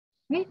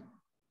Great.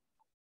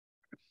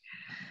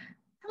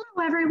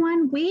 Hello,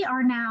 everyone. We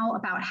are now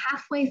about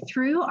halfway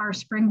through our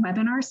spring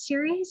webinar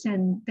series,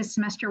 and this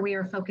semester we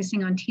are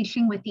focusing on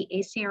teaching with the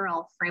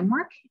ACRL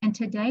framework, and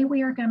today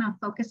we are going to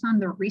focus on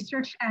the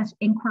research as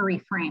inquiry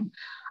frame.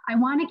 I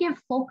want to give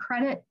full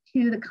credit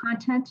to the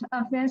content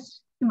of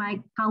this to my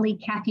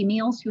colleague Kathy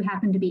Meals, who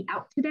happened to be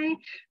out today,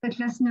 but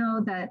just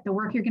know that the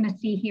work you're going to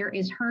see here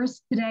is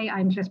hers today.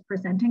 I'm just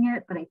presenting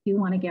it, but I do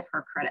want to give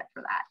her credit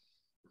for that.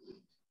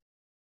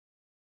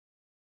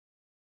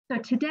 So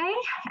today,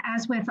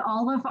 as with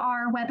all of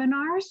our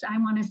webinars, I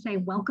want to say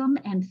welcome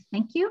and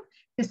thank you.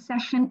 This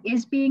session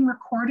is being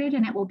recorded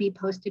and it will be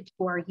posted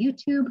to our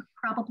YouTube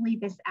probably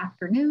this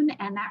afternoon,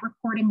 and that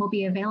recording will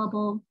be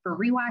available for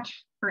rewatch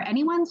for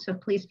anyone, so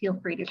please feel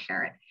free to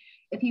share it.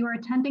 If you are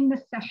attending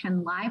this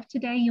session live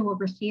today, you will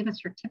receive a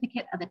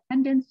certificate of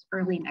attendance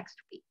early next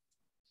week.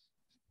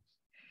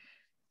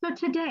 So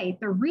today,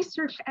 the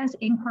research as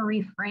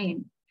inquiry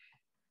frame.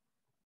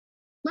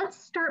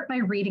 Let's start by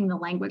reading the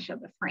language of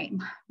the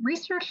frame.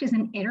 Research is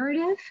an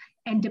iterative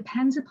and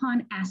depends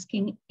upon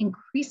asking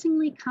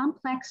increasingly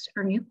complex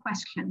or new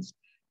questions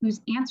whose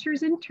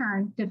answers in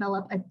turn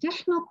develop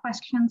additional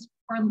questions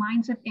or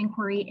lines of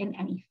inquiry in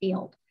any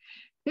field.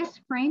 This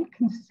frame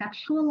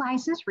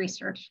conceptualizes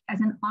research as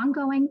an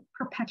ongoing,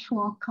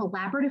 perpetual,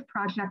 collaborative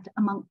project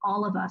among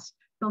all of us,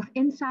 both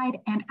inside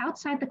and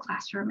outside the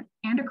classroom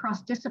and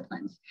across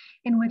disciplines,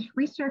 in which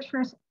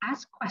researchers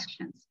ask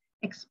questions,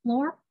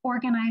 explore,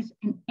 organize,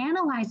 and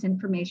analyze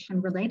information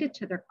related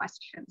to their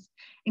questions,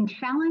 and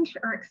challenge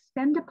or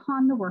extend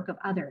upon the work of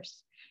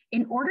others.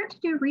 In order to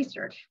do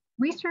research,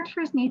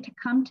 researchers need to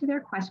come to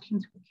their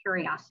questions with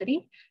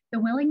curiosity, the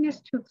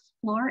willingness to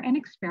explore and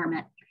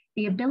experiment,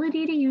 the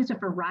ability to use a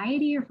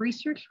variety of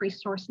research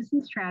resources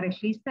and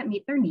strategies that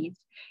meet their needs,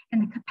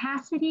 and the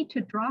capacity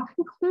to draw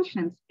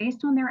conclusions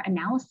based on their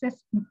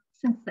analysis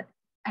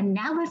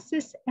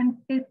and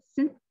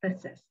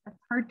synthesis. That's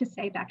hard to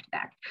say back to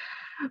back.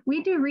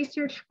 We do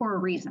research for a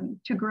reason,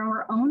 to grow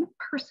our own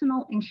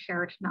personal and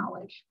shared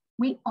knowledge.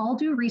 We all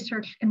do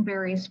research in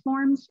various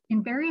forms,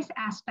 in various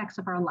aspects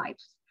of our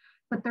lives,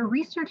 but the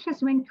research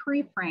as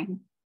inquiry frame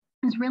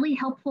is really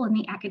helpful in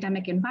the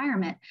academic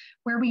environment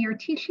where we are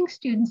teaching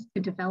students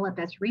to develop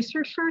as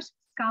researchers,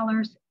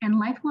 scholars, and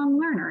lifelong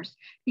learners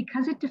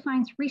because it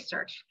defines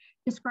research,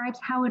 describes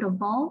how it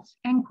evolves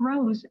and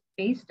grows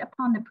based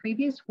upon the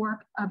previous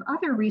work of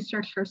other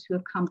researchers who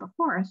have come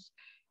before us,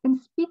 and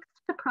speaks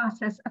to the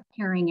process of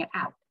carrying it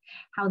out,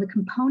 how the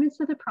components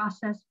of the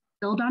process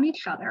build on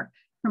each other,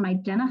 from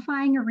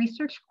identifying a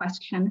research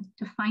question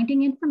to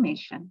finding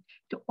information,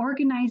 to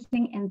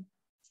organizing and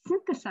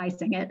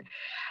synthesizing it.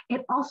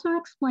 It also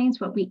explains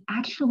what we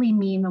actually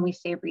mean when we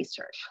say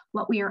research,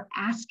 what we are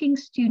asking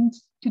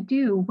students to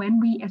do when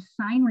we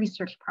assign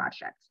research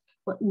projects,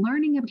 what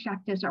learning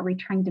objectives are we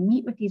trying to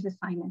meet with these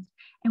assignments,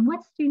 and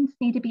what students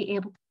need to be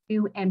able to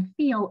do and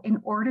feel in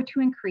order to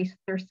increase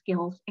their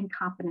skills and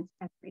competence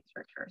as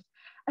researchers.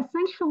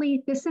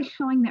 Essentially, this is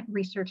showing that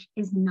research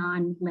is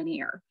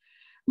non-linear.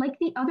 Like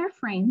the other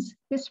frames,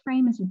 this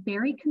frame is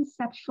very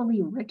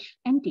conceptually rich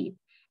and deep,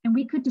 and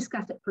we could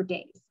discuss it for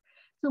days.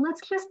 So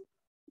let's just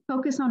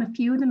focus on a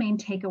few of the main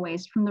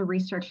takeaways from the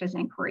research as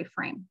inquiry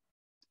frame.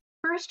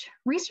 First,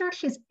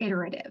 research is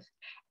iterative.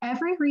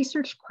 Every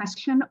research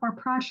question or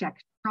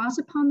project draws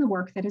upon the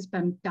work that has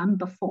been done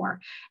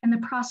before, and the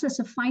process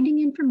of finding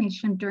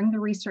information during the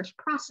research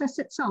process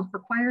itself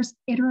requires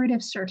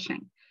iterative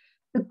searching.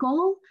 The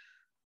goal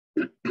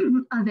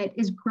of it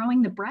is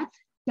growing the breadth,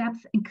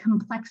 depth, and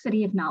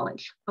complexity of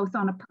knowledge, both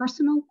on a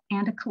personal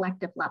and a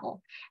collective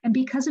level. And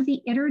because of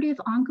the iterative,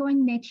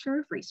 ongoing nature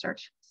of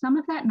research, some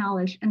of that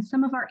knowledge and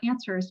some of our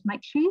answers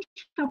might change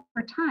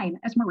over time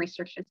as more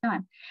research is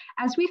done.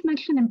 As we've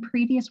mentioned in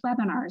previous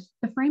webinars,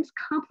 the frames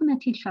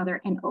complement each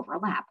other and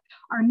overlap.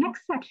 Our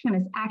next section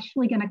is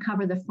actually going to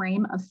cover the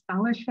frame of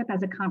scholarship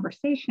as a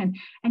conversation,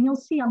 and you'll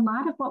see a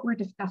lot of what we're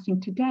discussing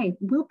today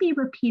will be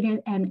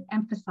repeated and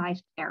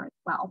emphasized there as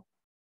well.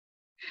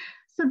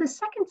 So the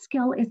second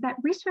skill is that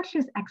research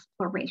is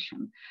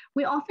exploration.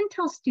 We often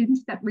tell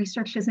students that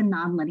research is a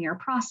nonlinear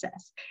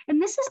process.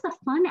 And this is the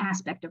fun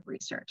aspect of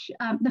research.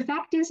 The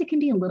fact is it can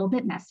be a little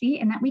bit messy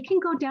and that we can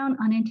go down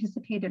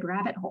unanticipated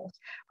rabbit holes.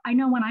 I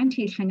know when I'm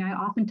teaching, I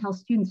often tell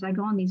students I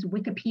go on these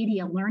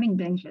Wikipedia learning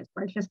binges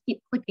where I just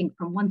keep clicking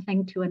from one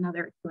thing to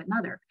another.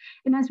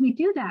 And as we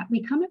do that,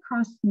 we come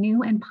across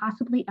new and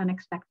possibly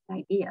unexpected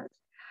ideas.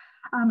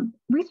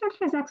 Research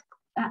as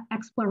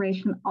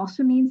exploration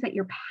also means that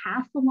your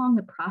path along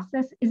the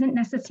process isn't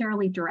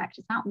necessarily direct.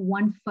 It's not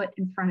one foot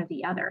in front of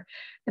the other.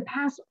 The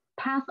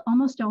path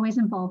almost always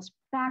involves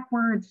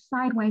backwards,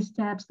 sideways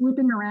steps,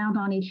 looping around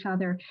on each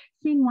other,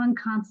 seeing one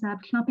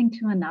concept, jumping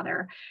to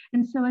another.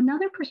 And so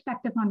another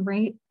perspective on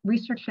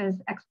research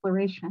as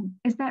exploration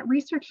is that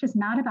research is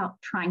not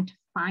about trying to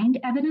find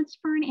evidence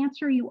for an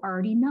answer you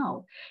already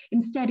know.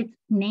 Instead, it's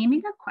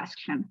naming a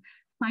question,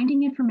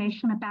 finding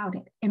information about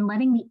it, and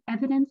letting the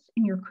evidence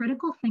in your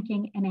critical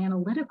thinking and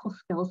analytical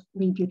skills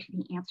lead you to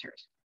the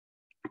answers.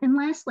 And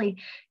lastly,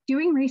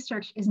 doing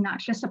research is not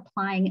just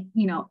applying,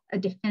 a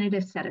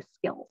definitive set of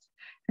skills.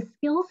 The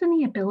skills and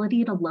the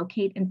ability to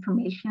locate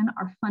information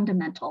are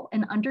fundamental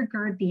and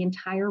undergird the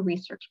entire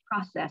research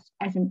process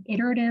as an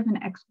iterative and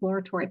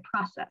exploratory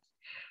process.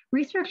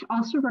 Research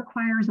also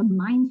requires a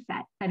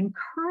mindset that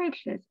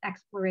encourages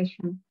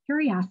exploration,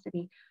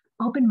 curiosity,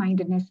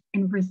 open-mindedness,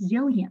 and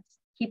resilience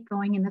to keep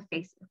going in the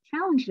face of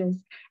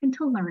challenges and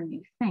to learn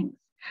new things.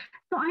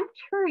 So I'm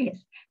curious,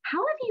 how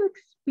have you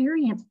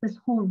experienced this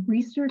whole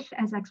research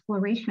as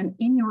exploration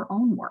in your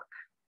own work?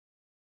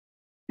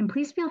 And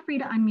please feel free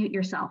to unmute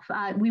yourself.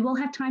 We will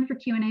have time for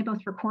Q&A,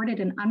 both recorded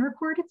and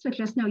unrecorded. So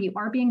just know you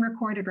are being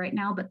recorded right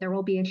now, but there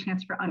will be a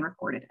chance for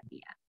unrecorded at the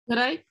end.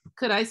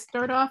 Could I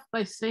start off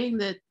by saying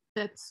that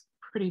that's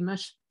pretty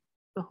much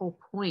the whole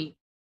point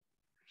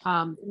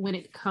when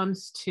it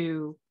comes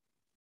to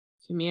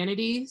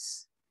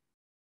humanities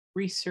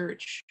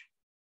research,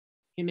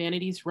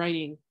 humanities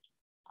writing.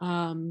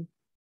 And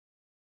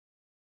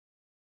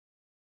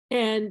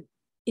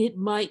it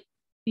might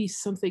be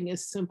something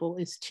as simple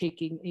as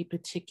taking a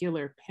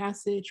particular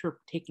passage or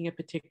taking a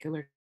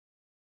particular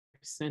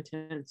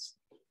sentence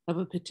of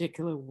a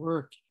particular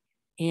work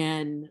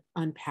and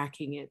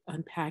unpacking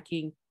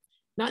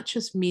not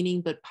just meaning,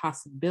 but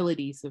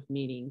possibilities of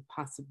meaning,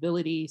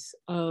 possibilities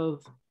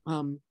of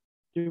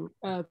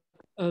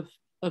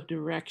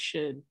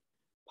direction,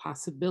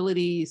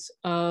 possibilities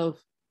of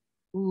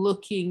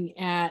looking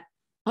at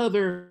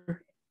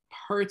other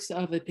parts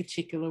of a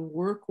particular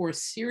work or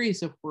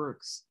series of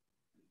works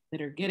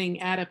that are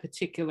getting at a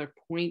particular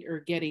point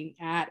or getting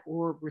at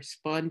or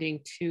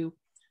responding to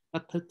a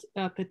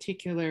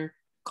particular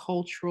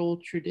cultural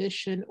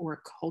tradition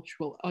or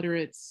cultural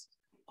utterance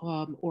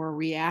or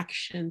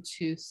reaction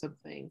to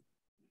something.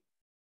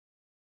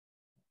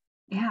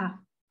 Yeah.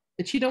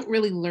 But you don't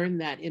really learn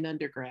that in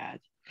undergrad.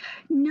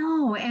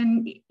 No,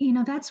 and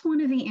that's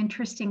one of the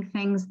interesting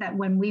things that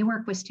when we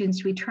work with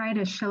students, we try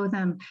to show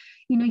them,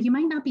 you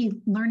might not be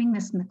learning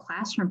this in the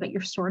classroom, but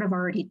you're sort of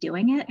already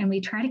doing it. And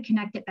we try to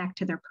connect it back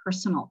to their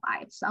personal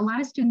lives. A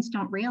lot of students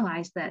don't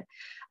realize that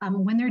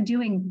when they're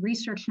doing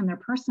research in their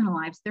personal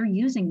lives, they're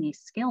using these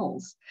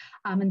skills.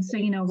 And so,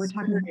 we're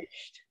talking about.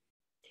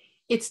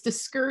 It's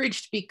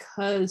discouraged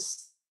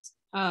because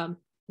it's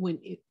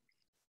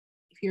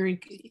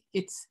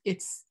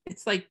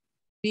like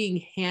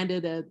being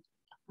handed an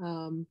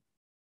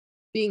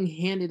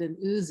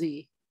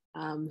Uzi,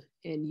 and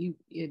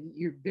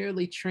you're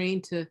barely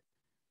trained to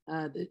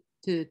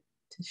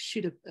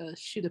shoot a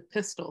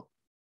pistol.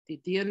 Do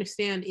you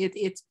understand?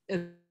 It's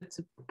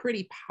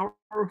pretty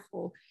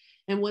powerful,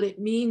 and what it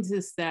means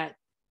is that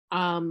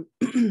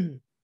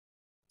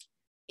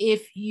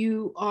if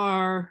you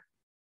are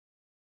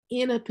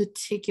in a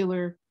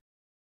particular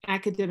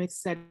academic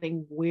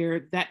setting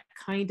where that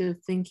kind of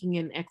thinking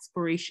and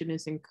exploration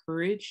is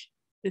encouraged,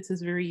 this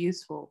is very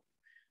useful.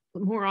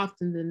 But more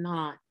often than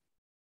not,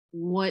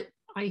 what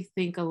I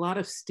think a lot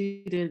of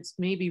students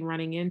may be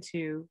running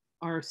into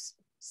are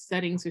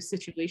settings or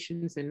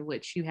situations in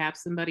which you have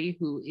somebody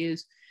who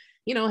is,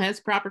 has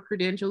proper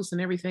credentials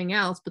and everything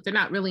else, but they're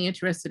not really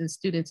interested in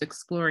students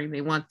exploring. They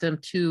want them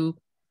to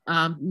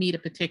meet a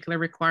particular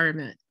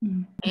requirement.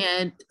 Mm-hmm.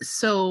 And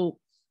so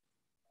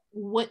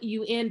what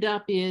you end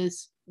up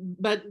with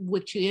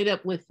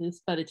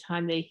is by the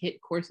time they hit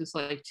courses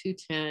like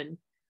 210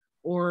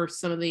 or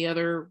some of the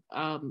other,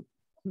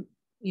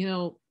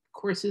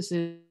 courses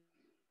in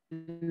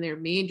their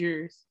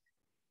majors,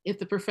 if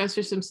the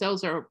professors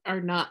themselves are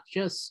not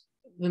just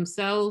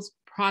themselves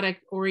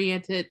product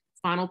oriented,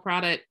 final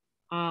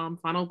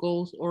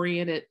goals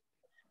oriented,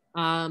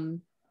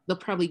 they'll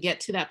probably get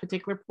to that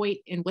particular point.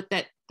 And what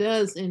that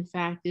does, in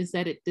fact, is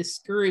that it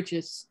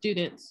discourages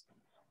students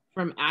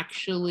from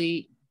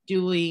actually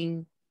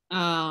doing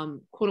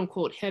quote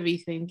unquote heavy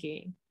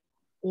thinking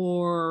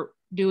or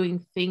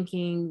doing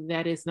thinking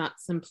that is not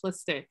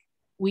simplistic.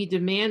 We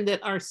demand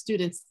that our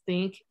students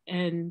think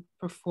and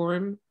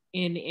perform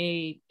in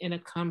a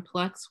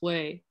complex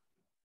way,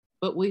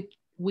 but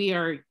we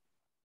are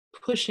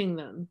pushing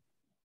them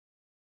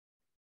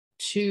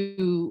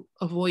to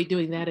avoid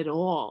doing that at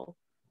all.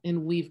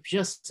 And we've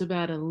just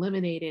about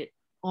eliminated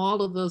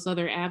all of those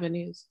other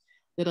avenues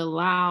that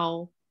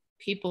allow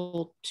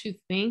people to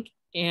think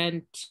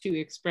and to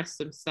express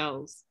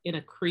themselves in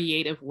a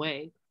creative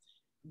way.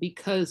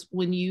 Because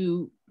when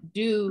you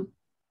do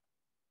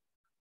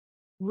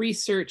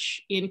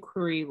research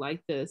inquiry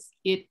like this,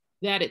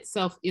 that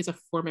itself is a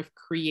form of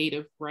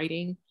creative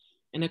writing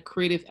and a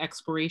creative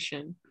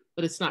exploration,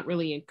 but it's not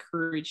really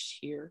encouraged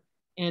here.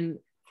 And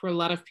for a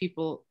lot of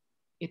people,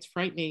 it's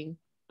frightening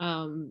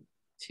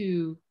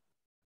to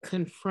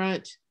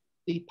confront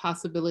the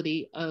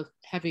possibility of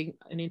having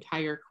an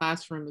entire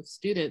classroom of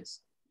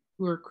students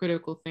who are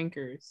critical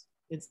thinkers.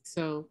 And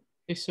so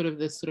there's sort of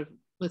this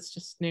let's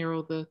just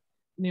narrow the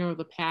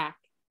pack,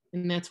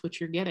 and that's what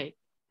you're getting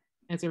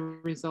as a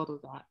result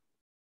of that.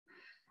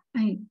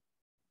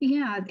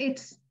 Yeah,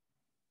 it's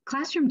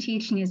classroom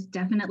teaching is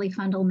definitely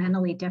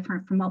fundamentally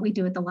different from what we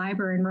do at the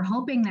library. And we're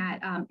hoping that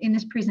in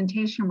this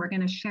presentation, we're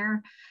going to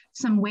share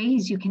some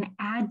ways you can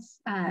add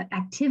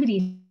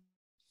activities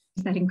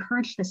that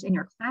encourage this in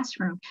your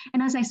classroom.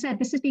 And as I said,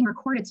 this is being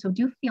recorded, so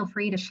do feel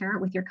free to share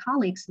it with your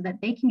colleagues so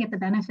that they can get the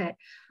benefit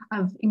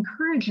of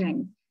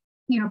encouraging,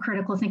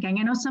 critical thinking.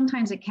 I know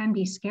sometimes it can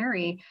be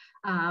scary,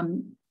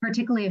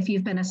 particularly if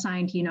you've been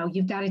assigned,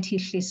 you've got to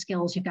teach these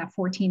skills, you've got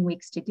 14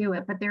 weeks to do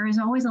it, but there is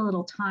always a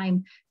little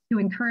time to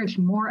encourage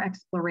more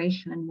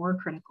exploration and more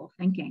critical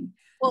thinking.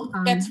 Well,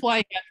 that's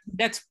why I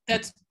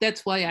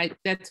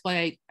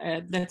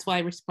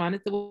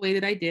responded the way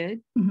that I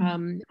did,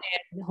 and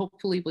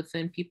hopefully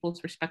within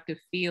people's respective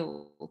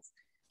fields,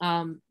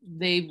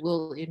 they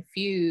will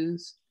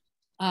infuse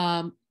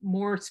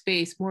more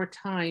space, more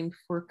time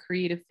for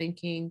creative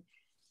thinking,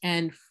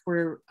 and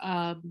for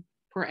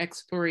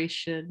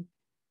exploration.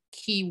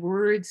 Key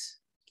words,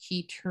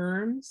 key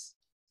terms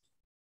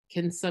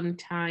can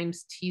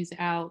sometimes tease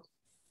out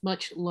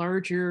much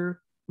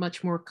larger,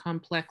 much more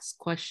complex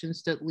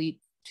questions that lead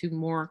to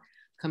more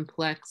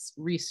complex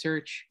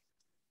research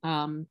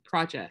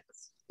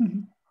projects.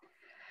 Mm-hmm.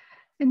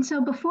 And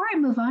so before I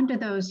move on to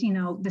those,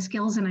 the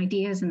skills and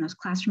ideas and those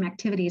classroom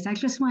activities, I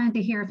just wanted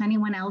to hear if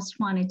anyone else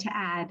wanted to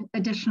add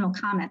additional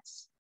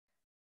comments.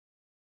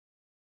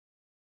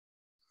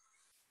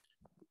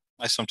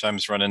 I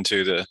sometimes run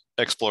into the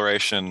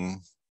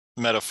exploration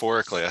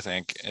metaphorically, I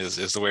think, is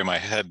the way my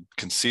head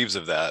conceives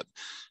of that.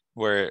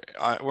 We're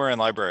in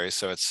libraries,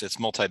 so it's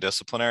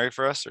multidisciplinary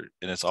for us, and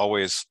it's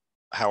always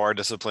how our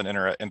discipline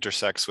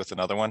intersects with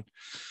another one.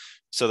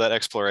 So that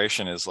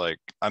exploration is like,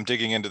 I'm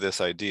digging into this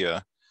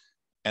idea,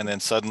 and then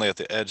suddenly at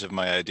the edge of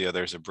my idea,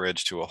 there's a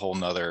bridge to a whole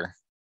nother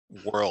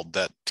world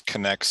that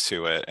connects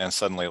to it, and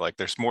suddenly like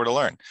there's more to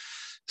learn.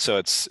 So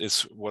it's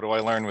what do I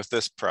learn with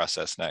this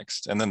process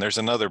next? And then there's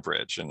another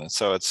bridge, and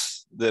so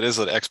that is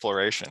an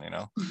exploration,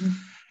 Mm-hmm.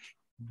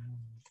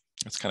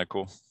 It's kind of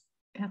cool.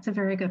 That's a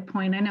very good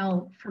point. I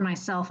know for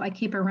myself, I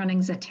keep a running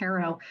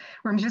Zotero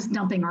where I'm just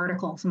dumping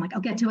articles. I'm like,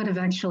 I'll get to it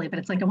eventually, but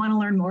it's like, I want to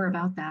learn more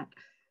about that.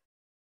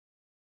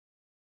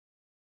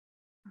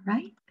 All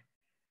right.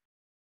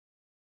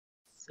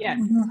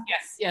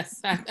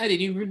 Yes. I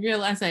didn't even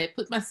realize I had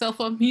put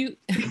myself on mute.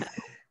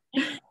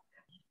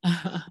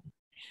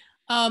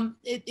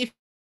 If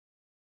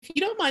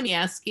you don't mind me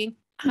asking,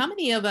 how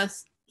many of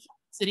us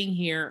sitting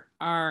here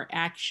are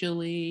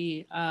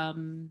actually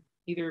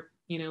either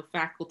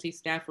faculty,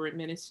 staff, or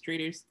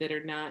administrators that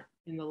are not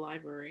in the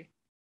library?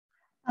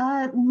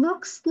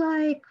 Looks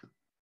like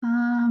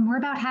we're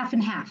about half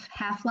and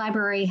half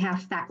library,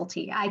 half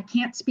faculty. I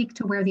can't speak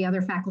to where the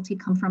other faculty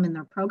come from in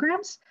their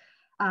programs.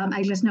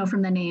 I just know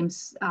from the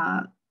names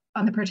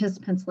on the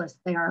participants list,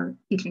 they are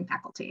teaching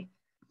faculty.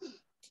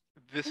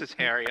 This is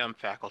Harry, I'm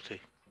faculty.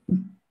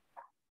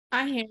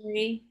 Hi,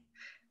 Harry.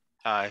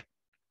 Hi.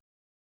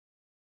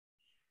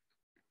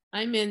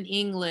 I'm in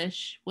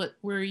English. What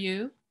were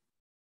you?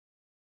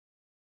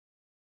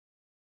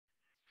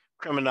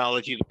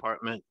 Criminology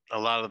department. A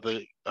lot of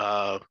the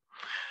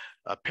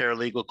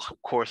paralegal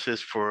courses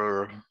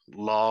for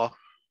law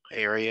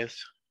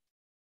areas.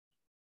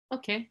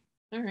 Okay,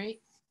 all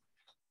right.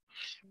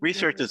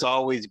 Research is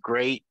always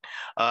great.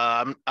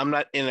 I'm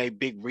not in a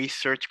big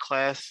research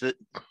class.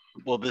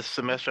 This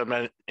semester I'm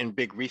not in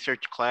big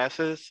research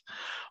classes,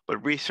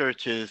 but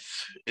research is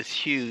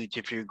huge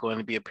if you're going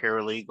to be a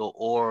paralegal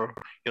or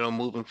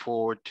moving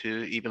forward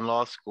to even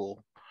law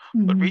school.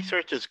 Mm-hmm. But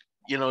research is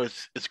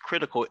it's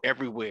critical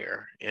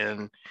everywhere,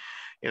 and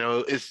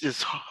it's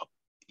just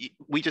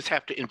we just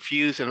have to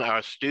infuse in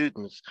our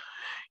students.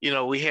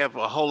 We have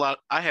a whole lot.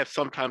 I have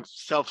sometimes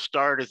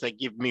self-starters that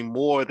give me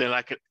more than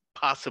I could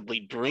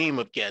possibly dream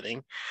of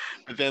getting,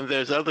 but then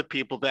there's other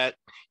people that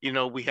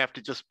we have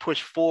to just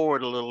push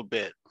forward a little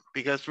bit,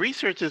 because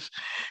research is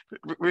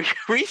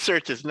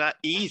not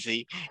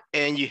easy,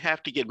 and you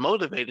have to get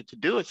motivated to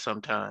do it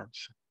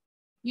sometimes.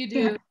 You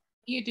do.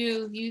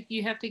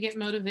 You have to get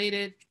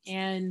motivated,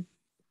 and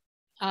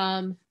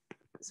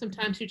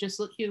sometimes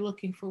you're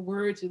looking for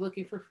words, you're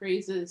looking for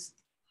phrases.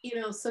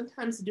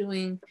 Sometimes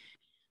doing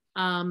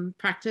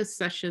practice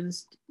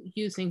sessions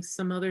using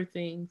some other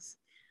things.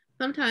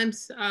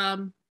 Sometimes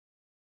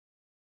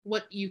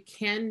what you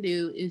can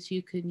do is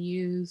you can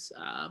use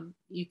a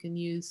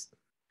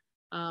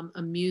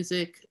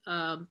music,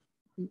 a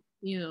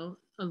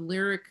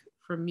lyric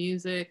from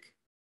music,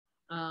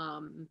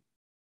 from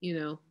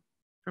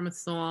a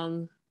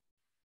song,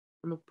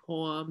 from a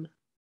poem,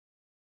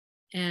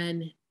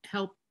 and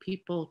help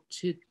people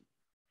to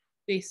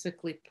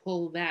basically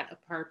pull it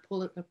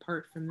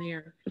apart from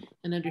there,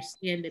 and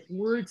understand that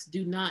words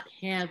do not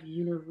have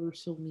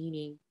universal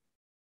meaning,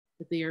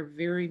 that they are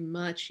very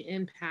much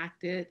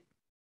impacted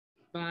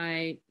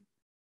by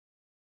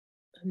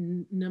a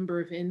number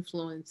of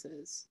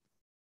influences.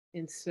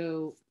 And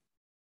so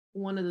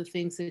one of the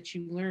things that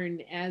you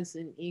learn as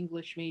an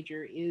English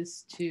major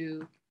is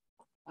to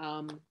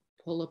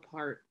pull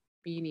apart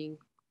meaning,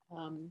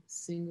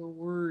 single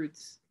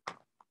words,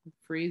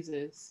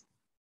 phrases.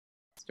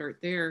 Start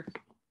there.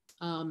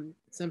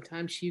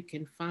 Sometimes you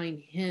can find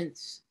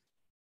hints,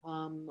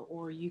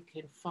 or you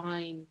can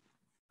find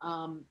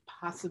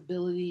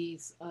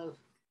possibilities of,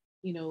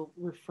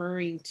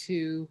 referring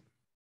to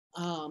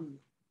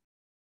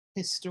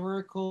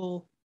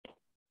historical,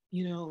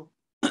 you know,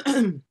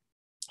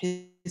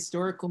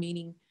 historical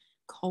meaning,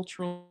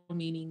 cultural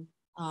meaning,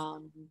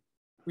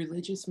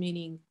 religious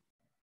meaning.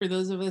 For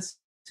those of us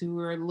who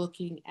are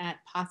looking at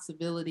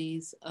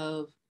possibilities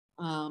of,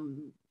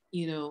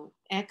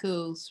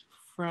 echoes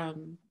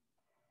from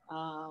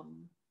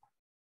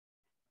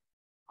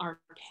our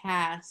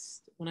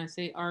past. When I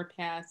say our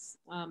past,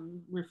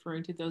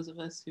 referring to those of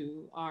us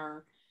who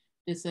are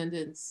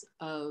descendants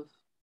of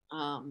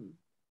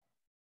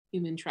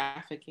human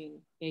trafficking,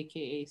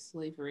 aka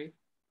slavery.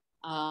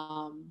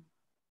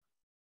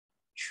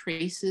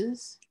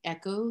 Traces,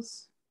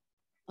 echoes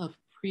of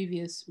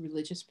previous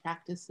religious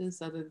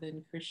practices other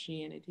than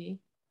Christianity,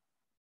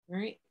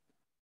 right?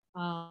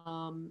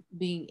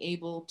 Being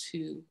able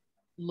to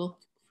look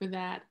for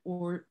that,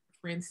 or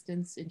for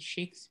instance, in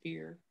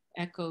Shakespeare,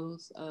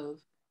 echoes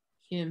of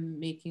him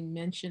making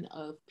mention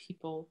of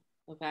people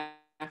of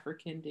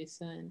African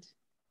descent,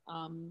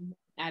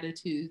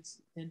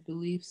 attitudes and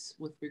beliefs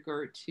with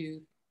regard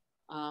to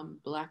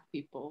Black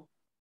people.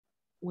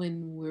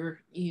 When we're,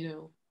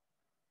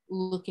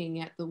 looking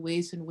at the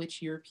ways in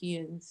which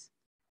Europeans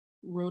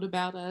wrote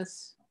about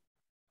us,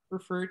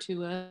 referred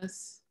to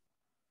us,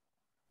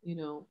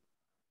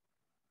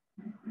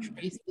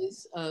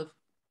 traces of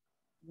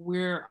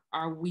where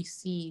are we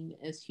seen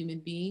as human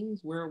beings,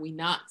 where are we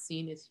not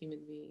seen as human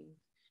beings.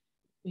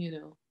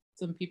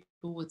 Some people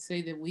would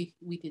say that we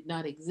did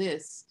not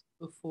exist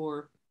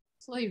before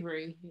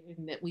slavery,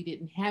 and that we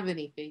didn't have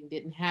anything,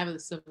 didn't have a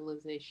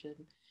civilization,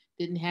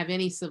 didn't have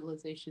any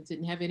civilizations,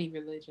 didn't have any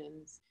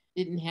religions,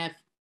 didn't have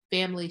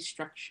family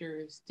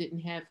structures, didn't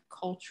have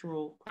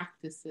cultural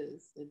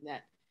practices, and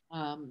that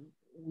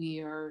we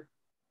are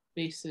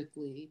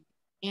basically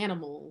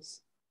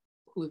animals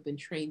who have been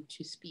trained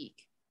to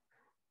speak.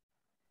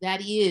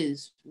 That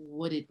is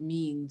what it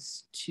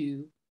means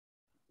to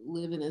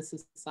live in a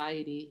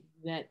society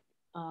that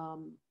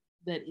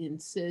that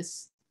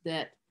insists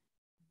that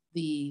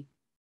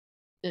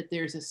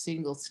there's a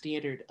single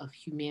standard of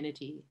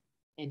humanity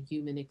and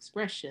human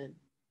expression,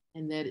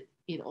 and that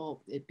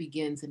it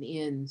begins and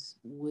ends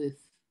with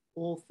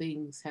all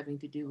things having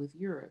to do with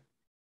Europe.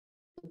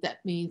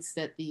 That means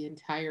that the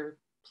entire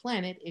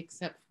planet,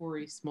 except for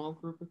a small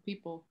group of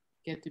people,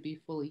 get to be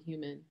fully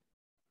human.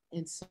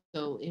 And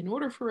so, in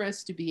order for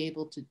us to be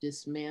able to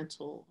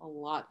dismantle a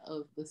lot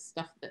of the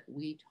stuff that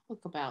we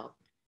talk about,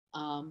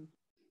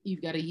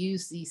 you've got to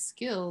use these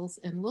skills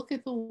and look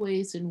at the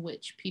ways in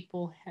which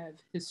people have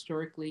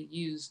historically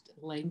used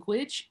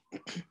language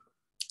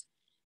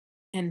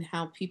and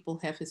how people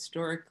have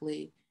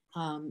historically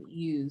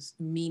used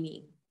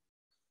meaning.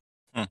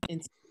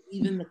 And so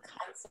even the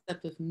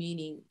concept of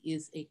meaning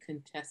is a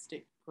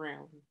contested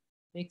ground.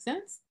 Make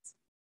sense?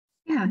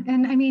 Yeah,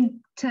 and I mean,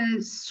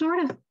 to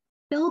sort of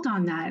build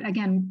on that,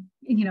 again,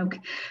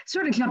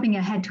 sort of jumping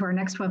ahead to our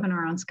next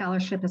webinar on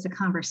scholarship as a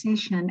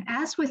conversation,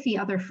 as with the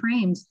other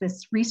frames,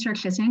 this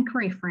research as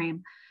inquiry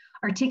frame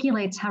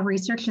articulates how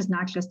research is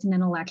not just an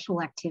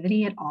intellectual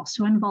activity, it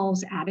also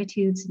involves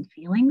attitudes and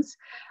feelings.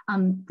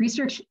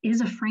 Research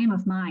is a frame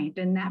of mind,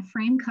 and that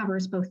frame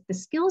covers both the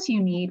skills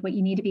you need, what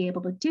you need to be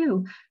able to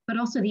do, but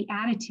also the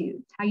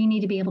attitudes, how you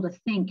need to be able to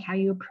think, how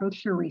you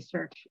approach your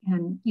research,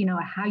 and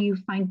how you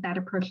find that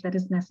approach that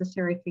is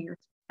necessary for your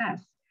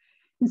success.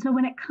 And so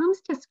when it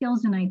comes to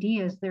skills and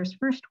ideas, there's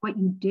first what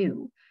you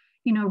do.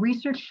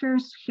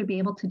 Researchers should be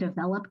able to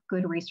develop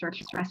good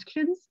research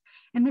questions.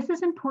 And this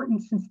is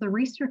important since the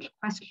research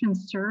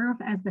questions serve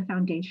as the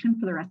foundation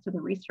for the rest of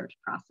the research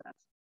process.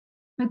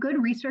 A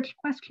good research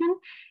question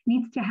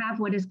needs to have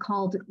what is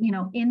called,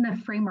 in the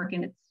framework,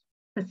 and its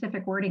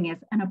specific wording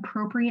is an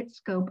appropriate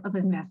scope of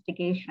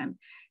investigation.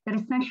 That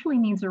essentially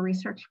means a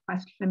research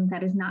question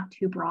that is not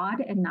too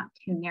broad and not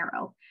too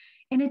narrow.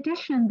 In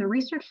addition, the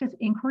research as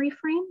inquiry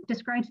frame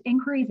describes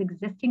inquiries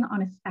existing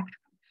on a spectrum,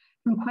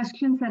 from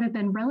questions that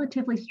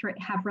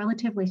have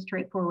relatively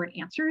straightforward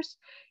answers,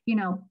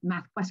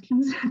 math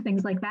questions,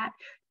 things like that,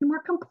 to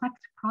more complex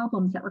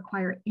problems that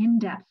require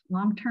in-depth,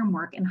 long-term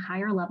work and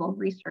higher level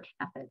research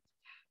methods.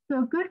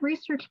 So a good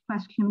research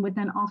question would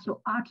then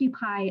also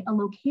occupy a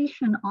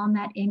location on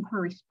that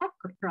inquiry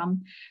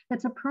spectrum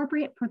that's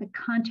appropriate for the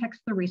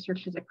context the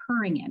research is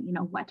occurring in.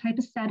 What type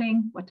of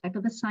setting, what type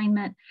of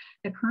assignment,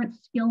 the current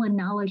skill and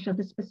knowledge of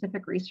the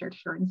specific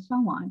researcher, and so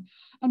on.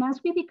 And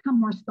as we become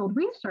more skilled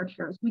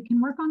researchers, we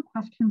can work on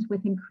questions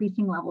with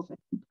increasing levels of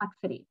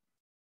complexity.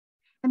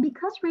 And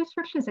because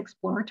research is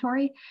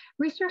exploratory,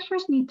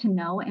 researchers need to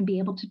know and be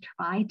able to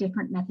try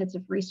different methods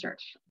of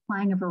research,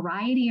 applying a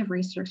variety of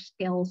research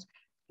skills,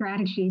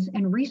 strategies,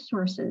 and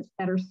resources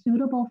that are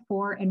suitable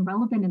for and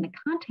relevant in the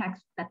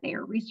context that they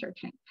are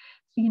researching.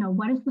 So,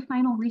 what is the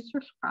final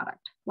research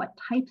product? What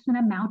types and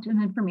amount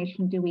of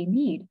information do we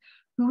need?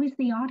 Who is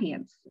the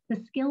audience? The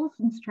skills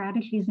and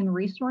strategies and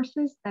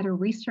resources that a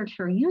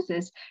researcher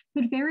uses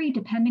could vary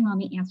depending on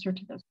the answer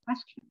to those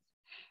questions.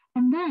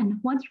 And then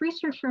once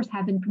researchers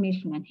have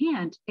information in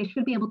hand, they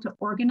should be able to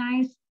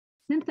organize,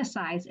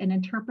 synthesize, and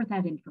interpret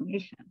that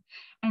information.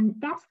 And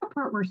that's the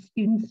part where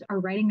students are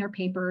writing their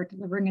paper,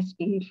 delivering a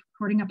speech,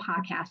 recording a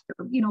podcast,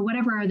 or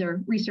whatever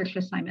other research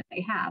assignment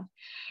they have.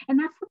 And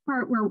that's the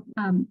part where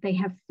they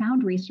have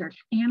found research,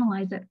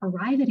 analyze it,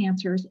 arrive at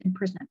answers, and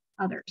present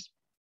others.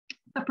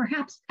 But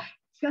perhaps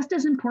just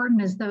as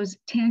important as those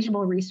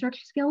tangible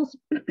research skills,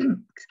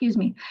 excuse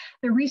me,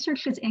 the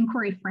research's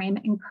inquiry frame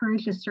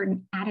encourages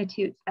certain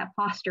attitudes that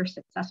foster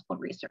successful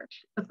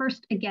research. The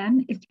first,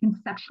 again, is to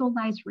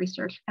conceptualize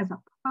research as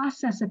a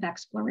process of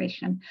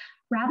exploration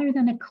rather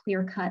than a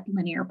clear-cut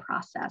linear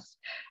process.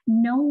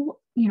 No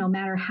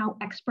matter how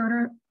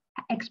expert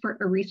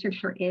a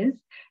researcher is,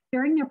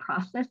 during their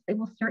process, they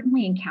will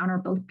certainly encounter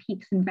both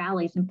peaks and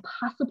valleys and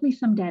possibly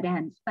some dead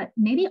ends, but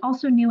maybe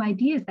also new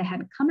ideas they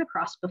hadn't come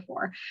across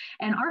before.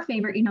 And our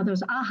favorite,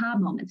 those aha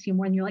moments,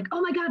 when you're like, oh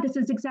my God, this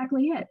is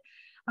exactly it.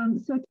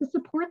 So to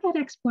support that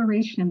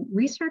exploration,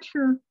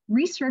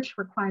 research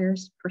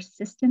requires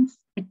persistence,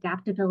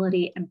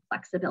 adaptability, and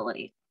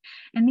flexibility.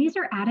 And these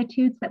are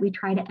attitudes that we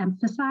try to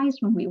emphasize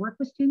when we work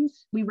with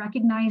students. We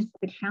recognize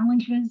the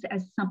challenges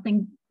as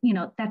something,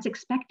 that's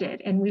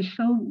expected. And we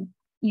show,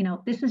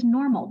 this is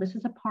normal. This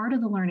is a part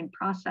of the learning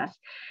process.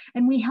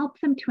 And we help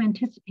them to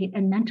anticipate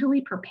and mentally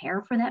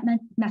prepare for that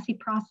messy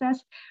process.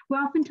 We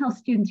often tell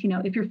students,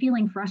 if you're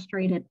feeling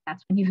frustrated,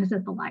 that's when you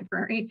visit the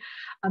library.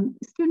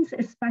 Students,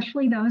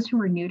 especially those who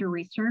are new to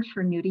research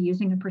or new to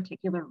using a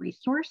particular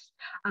resource,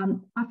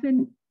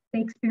 often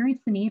they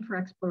experience the need for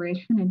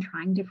exploration and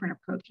trying different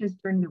approaches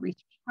during the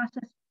research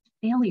process,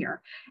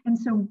 failure. And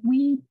so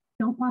we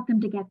don't want them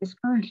to get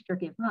discouraged or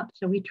give up.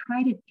 So we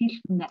try to teach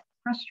them that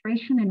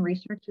frustration in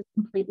research is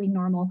completely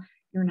normal.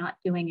 You're not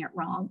doing it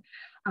wrong.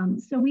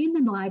 So we in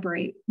the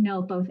library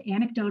know both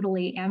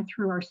anecdotally and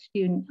through our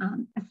student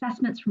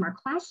assessments from our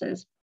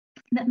classes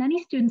that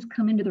many students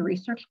come into the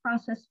research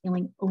process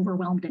feeling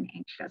overwhelmed and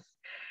anxious.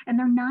 And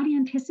they're not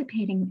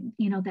anticipating,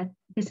 that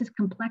this is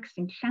complex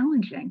and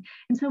challenging.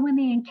 And so when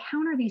they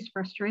encounter these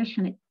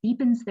frustration, it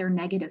deepens their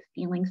negative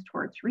feelings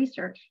towards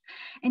research.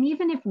 And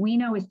even if we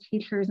know as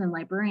teachers and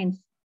librarians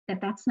that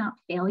that's not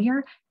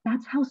failure,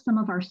 that's how some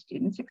of our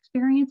students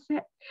experience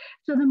it.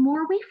 So the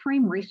more we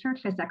frame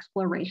research as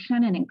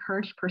exploration and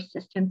encourage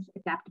persistence,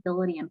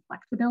 adaptability, and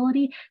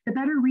flexibility, the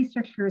better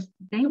researchers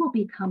they will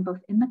become both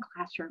in the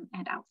classroom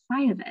and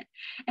outside of it.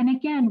 And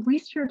again,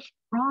 research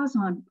draws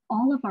on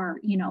all of our,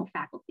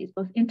 faculties,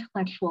 both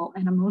intellectual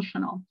and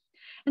emotional.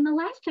 And the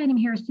last item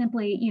here is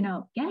simply,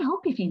 get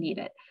help if you need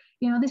it.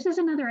 This is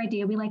another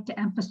idea we like to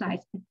emphasize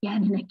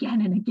again and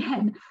again and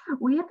again.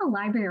 We at the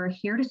library are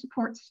here to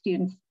support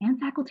students and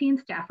faculty and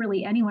staff,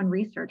 really anyone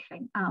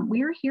researching.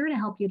 We are here to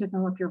help you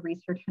develop your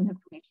research and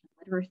information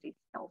literacy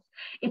skills.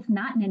 It's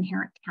not an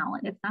inherent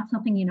talent. It's not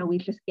something, we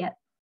just get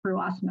through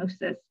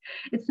osmosis.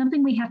 It's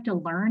something we have to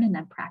learn and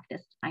then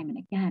practice time and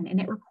again, and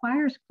it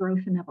requires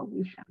growth and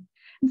evolution.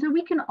 And so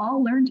we can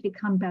all learn to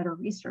become better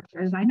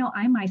researchers. I know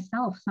I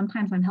myself,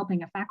 sometimes I'm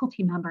helping a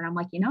faculty member and I'm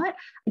like, you know what?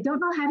 I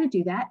don't know how to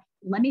do that.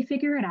 Let me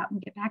figure it out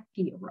and get back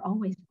to you. We're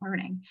always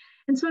learning.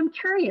 And so I'm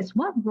curious,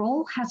 what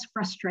role has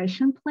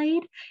frustration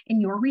played in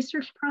your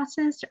research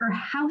process, or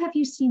how have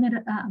you seen it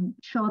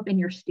show up in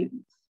your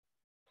students?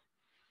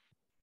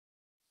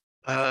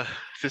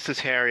 This is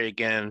Harry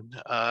again.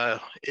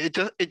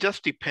 It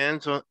just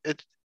depends on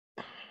it.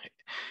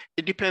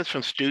 It depends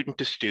from student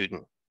to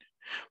student.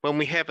 When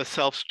we have a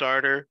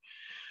self-starter,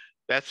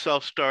 that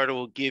self-starter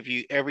will give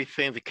you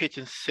everything, the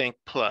kitchen sink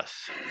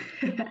plus.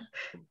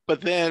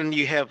 But then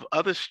you have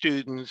other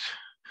students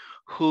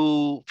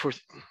who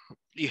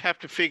you have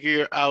to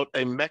figure out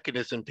a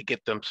mechanism to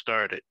get them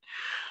started.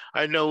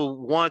 I know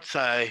once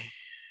I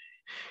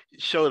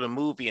showed a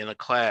movie in a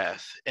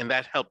class, and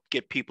that helped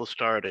get people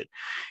started.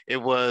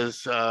 It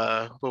was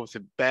what was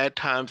it? Bad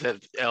Times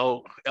at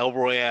El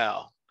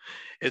Royale.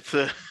 It's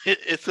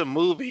a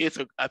movie.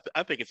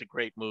 I think it's a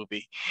great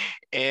movie,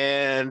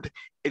 and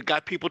it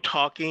got people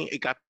talking.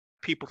 It got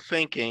people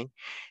thinking,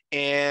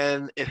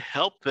 and it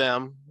helped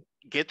them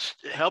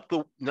help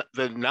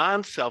the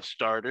non-self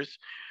starters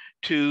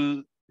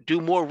to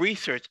do more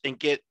research and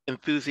get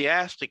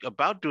enthusiastic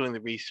about doing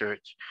the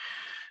research.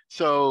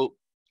 So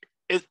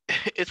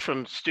it's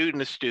from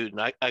student to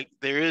student.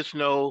 There is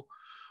no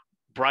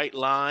bright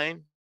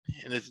line,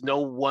 and there's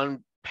no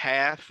one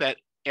path that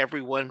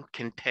everyone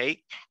can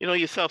take.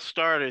 Your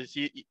self-starters,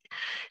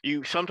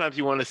 you sometimes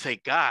you want to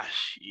say,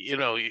 gosh,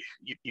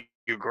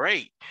 you're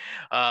great.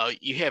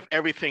 You have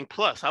everything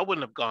plus. I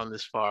wouldn't have gone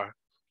this far.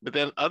 But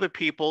then other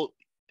people,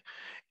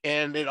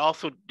 and it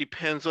also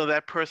depends on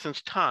that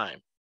person's time.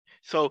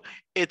 So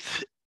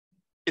it's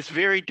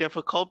very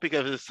difficult,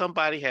 because if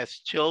somebody has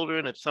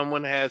children, if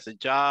someone has a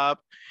job,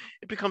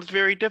 it becomes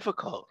very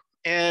difficult.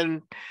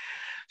 And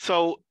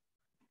so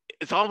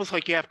it's almost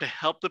like you have to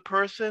help the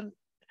person.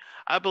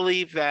 I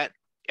believe that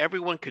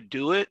everyone could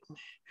do it.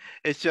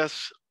 It's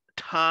just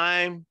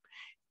time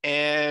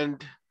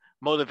and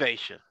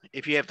motivation.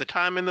 If you have the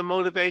time and the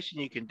motivation,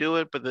 you can do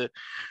it. But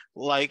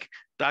like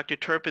Dr.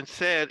 Turpin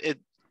said,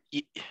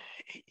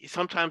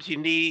 sometimes you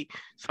need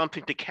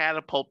something to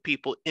catapult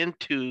people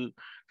into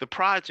the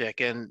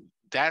project. And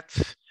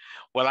that's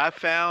what I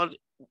found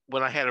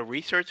when I had a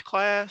research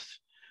class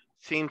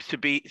seemed to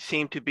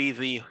be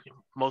the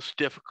most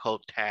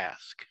difficult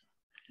task.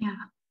 Yeah.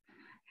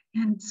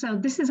 And so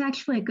this is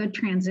actually a good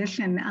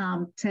transition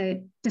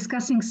to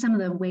discussing some of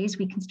the ways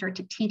we can start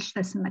to teach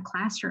this in the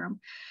classroom.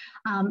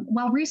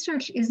 While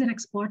research is an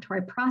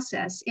exploratory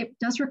process, it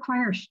does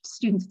require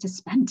students to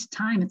spend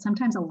time, and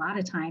sometimes a lot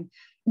of time,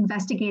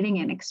 investigating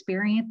and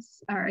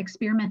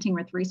experimenting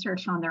with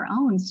research on their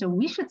own. So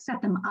we should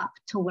set them up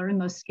to learn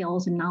those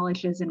skills and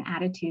knowledges and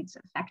attitudes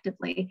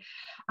effectively.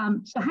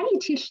 So how do you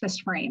teach this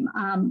frame?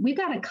 We've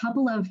got a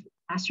couple of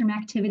classroom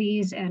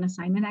activities and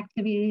assignment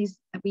activities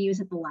that we use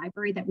at the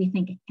library that we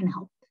think can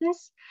help with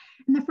this.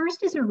 And the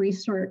first is a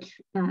research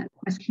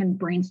question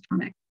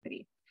brainstorm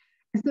activity.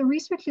 As the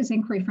research's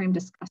inquiry frame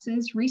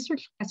discusses,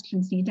 research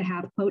questions need to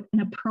have, quote,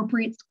 an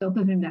appropriate scope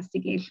of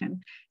investigation.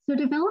 So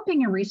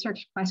developing a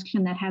research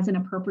question that has an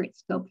appropriate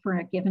scope for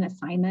a given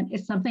assignment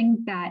is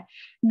something that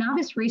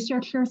novice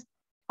researchers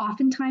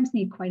oftentimes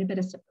need quite a bit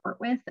of support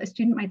with. A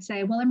student might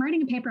say, well, I'm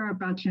writing a paper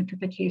about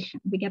gentrification.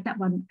 We get that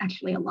one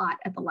actually a lot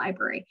at the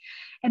library.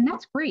 And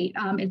that's great.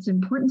 It's an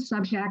important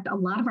subject. A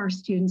lot of our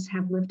students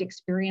have lived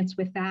experience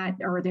with that,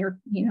 or they're,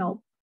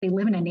 they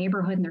live in a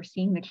neighborhood and they're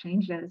seeing the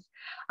changes.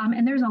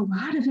 And there's a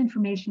lot of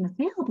information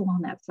available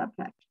on that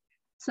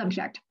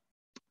subject.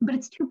 But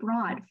it's too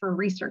broad for a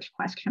research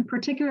question,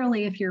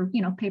 particularly if your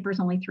paper's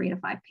only 3 to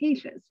 5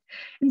 pages.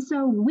 And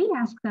so we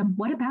ask them,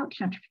 what about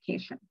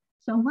gentrification?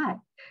 So what?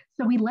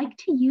 So we like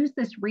to use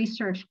this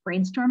research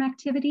brainstorm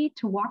activity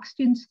to walk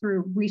students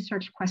through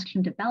research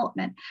question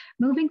development,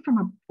 moving from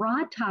a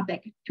broad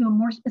topic to a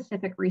more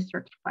specific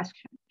research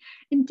question.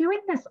 And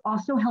doing this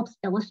also helps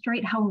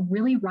illustrate how a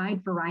really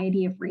wide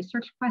variety of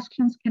research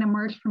questions can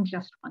emerge from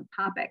just one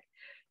topic.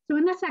 So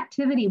in this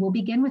activity, we'll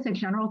begin with a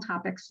general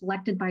topic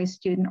selected by a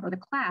student or the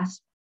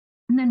class,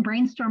 and then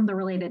brainstorm the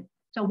related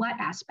so what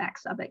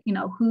aspects of it,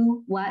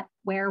 who, what,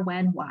 where,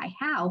 when, why,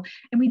 how,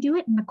 and we do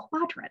it in the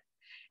quadrant.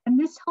 And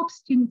this helps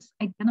students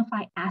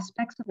identify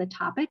aspects of the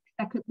topic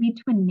that could lead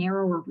to a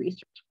narrower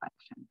research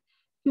question.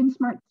 Students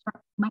might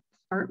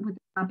start with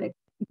the topic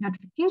of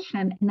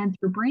gentrification, and then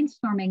through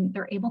brainstorming,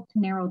 they're able to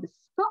narrow the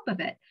scope of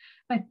it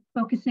by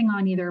focusing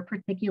on either a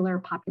particular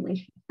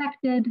population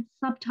affected,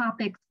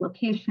 subtopics,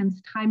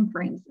 locations,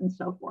 timeframes, and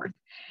so forth.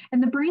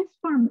 And the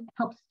brainstorm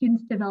helps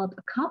students develop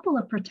a couple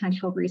of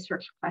potential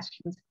research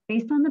questions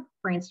based on the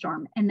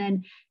brainstorm, and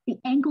then the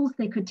angles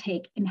they could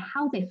take and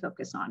how they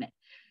focus on it.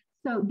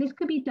 So this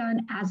could be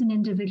done as an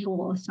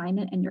individual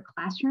assignment in your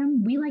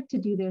classroom. We like to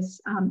do this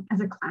as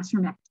a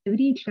classroom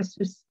activity, just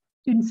so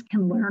students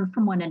can learn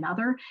from one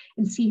another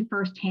and see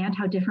firsthand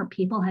how different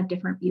people have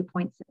different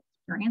viewpoints and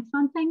experience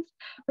on things.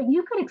 But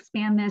you could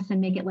expand this and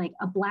make it like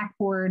a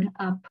Blackboard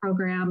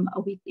program, a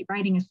weekly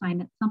writing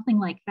assignment, something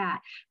like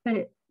that. But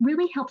it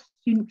really helps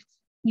students,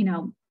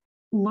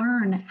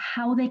 learn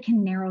how they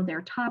can narrow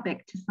their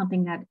topic to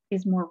something that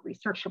is more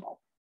researchable.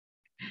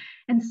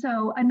 And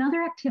so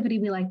another activity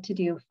we like to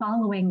do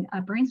following a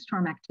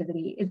brainstorm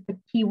activity is the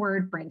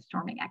keyword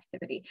brainstorming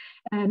activity.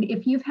 And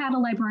if you've had a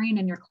librarian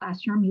in your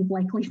classroom, you've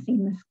likely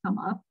seen this come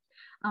up.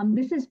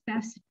 This is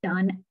best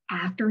done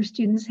after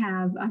students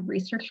have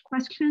research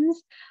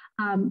questions.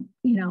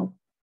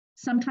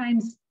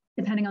 Sometimes,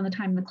 depending on the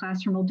time in the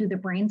classroom, we'll do the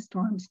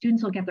brainstorm.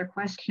 Students will get their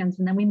questions,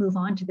 and then we move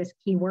on to this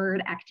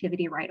keyword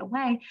activity right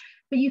away.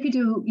 But you could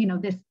do,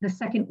 this the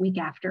second week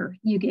after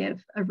you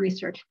give a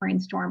research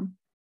question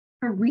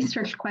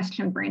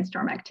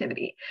brainstorm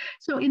activity.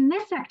 So in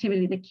this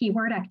activity, the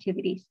keyword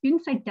activity,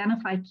 students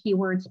identify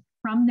keywords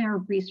from their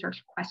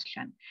research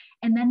question,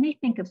 and then they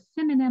think of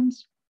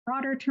synonyms,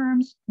 broader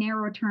terms,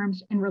 narrow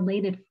terms, and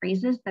related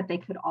phrases that they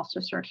could also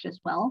search as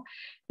well.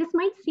 This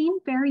might seem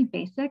very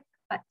basic,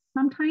 but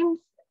sometimes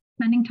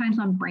spending time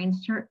on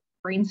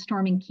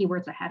brainstorming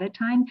keywords ahead of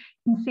time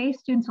can save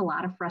students a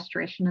lot of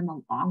frustration in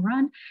the long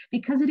run,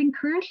 because it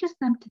encourages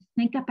them to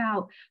think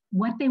about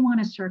what they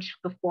want to search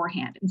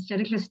beforehand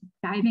instead of just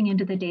diving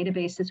into the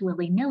databases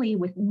willy-nilly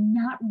with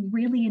not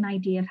really an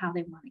idea of how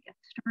they want to get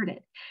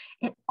started.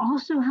 It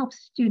also helps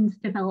students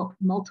develop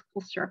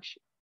multiple search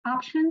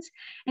options,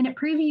 and it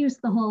previews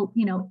the whole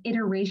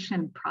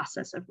iteration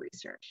process of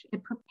research.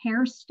 It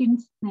prepares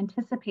students to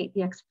anticipate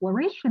the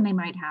exploration they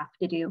might have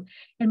to do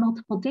in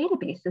multiple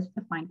databases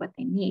to find what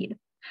they need.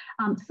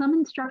 Some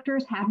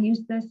instructors have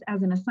used this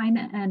as an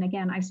assignment, and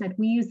again, I said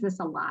we use this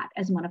a lot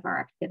as one of our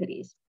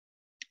activities.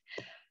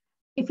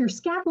 If you're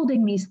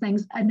scaffolding these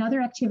things,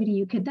 another activity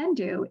you could then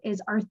do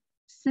is our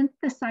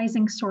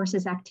synthesizing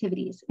sources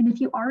activities. And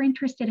if you are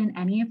interested in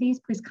any of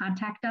these, please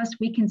contact us.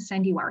 We can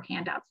send you our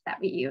handouts that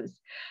we use.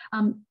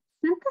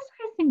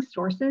 Synthesizing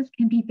sources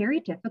can be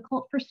very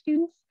difficult for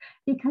students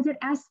because it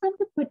asks them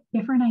to put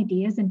different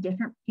ideas and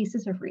different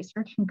pieces of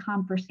research in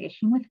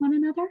conversation with one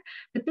another.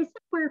 But this is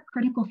where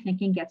critical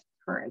thinking gets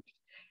encouraged.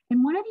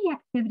 And one of the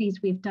activities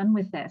we've done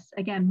with this,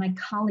 again, my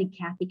colleague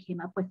Kathy came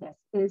up with this,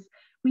 is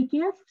we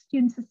give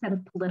students a set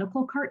of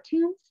political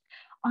cartoons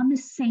on the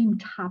same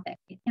topic.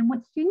 And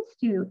what students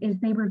do is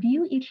they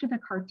review each of the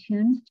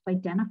cartoons to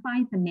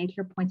identify the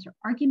major points or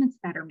arguments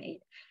that are made.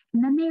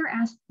 And then they are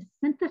asked to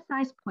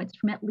synthesize points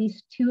from at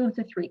least 2 of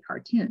the 3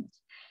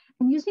 cartoons.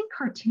 And using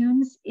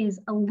cartoons is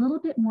a little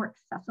bit more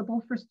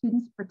accessible for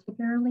students,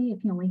 particularly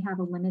if you only have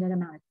a limited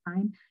amount of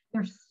time.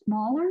 They're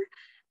smaller,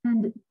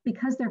 and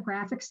because they're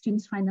graphic,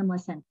 students find them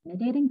less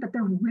intimidating, but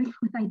they're rich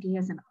with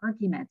ideas and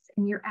arguments.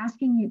 And you're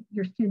asking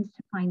your students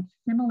to find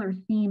similar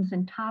themes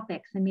and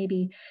topics and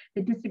maybe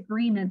the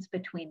disagreements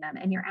between them.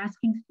 And you're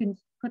asking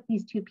students to put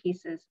these 2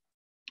 pieces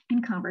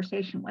in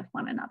conversation with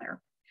one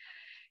another.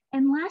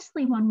 And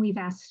lastly, one we've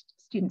asked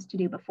students to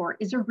do before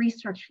is a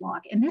research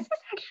log. And this is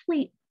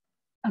actually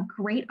a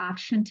great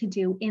option to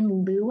do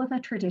in lieu of a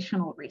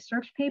traditional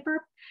research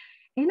paper.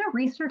 In a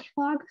research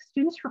log,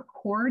 students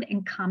record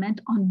and comment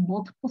on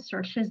multiple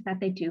searches that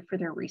they do for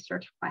their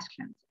research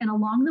questions. And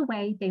along the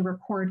way, they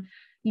record,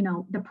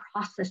 the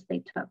process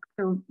they took,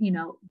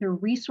 the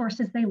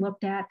resources they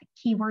looked at, the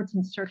keywords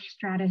and search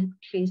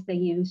strategies they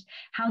used,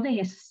 how they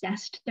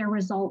assessed their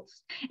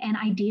results, and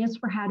ideas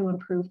for how to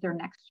improve their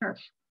next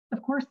search.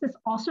 Of course, this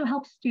also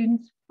helps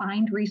students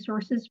find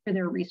resources for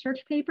their research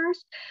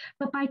papers,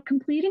 but by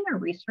completing a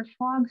research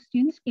log,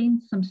 students gain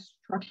some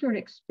structured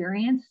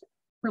experience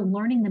for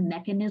learning the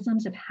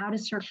mechanisms of how to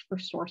search for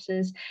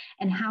sources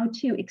and how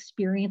to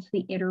experience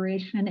the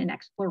iteration and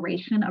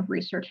exploration of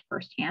research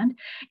firsthand.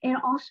 It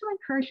also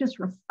encourages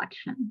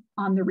reflection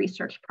on the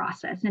research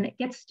process, and it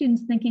gets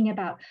students thinking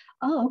about,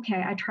 oh,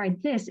 okay, I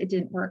tried this, it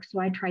didn't work, so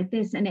I tried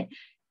this, and it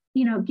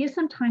gives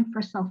them time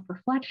for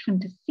self-reflection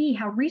to see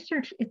how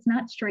research is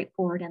not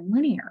straightforward and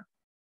linear.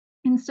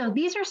 And so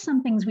these are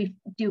some things we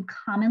do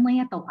commonly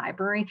at the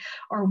library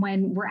or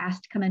when we're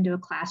asked to come into a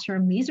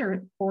classroom. These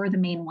are 4 of the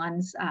main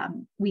ones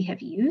we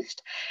have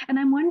used. And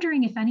I'm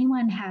wondering if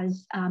anyone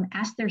has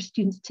asked their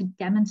students to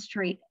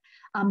demonstrate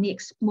the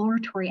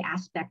exploratory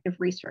aspect of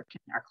research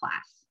in their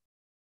class.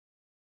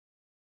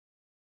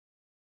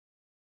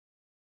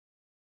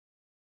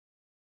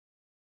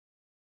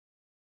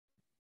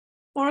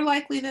 More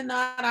likely than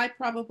not, I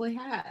probably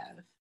have.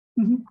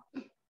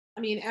 Mm-hmm. I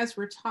mean, as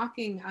we're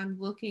talking, I'm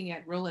looking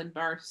at Roland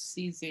Barthes'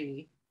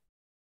 CZ.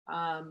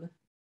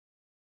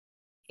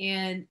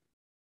 And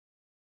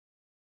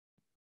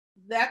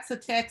that's a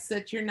text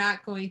that you're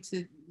not going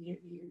to,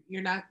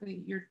 you're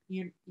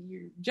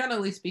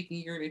generally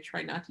speaking, you're going to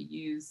try not to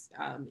use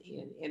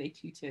in a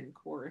 210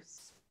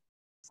 course.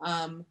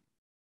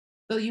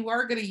 So you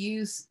are going to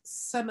use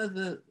some of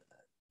the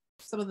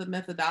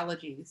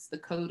methodologies, the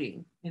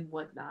coding and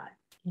whatnot,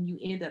 and you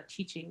end up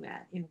teaching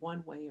that in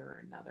one way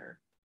or another.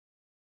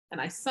 And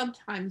I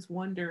sometimes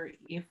wonder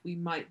if we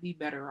might be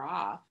better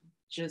off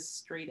just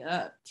straight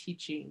up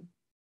teaching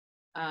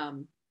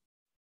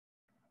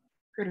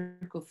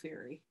critical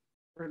theory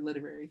or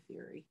literary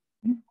theory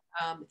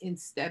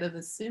instead of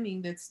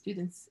assuming that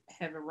students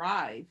have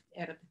arrived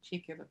at a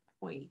particular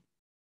point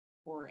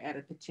or at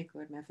a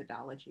particular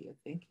methodology of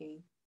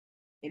thinking.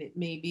 And it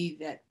may be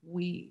that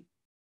we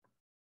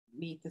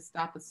need to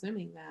stop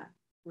assuming that.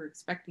 We're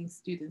expecting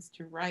students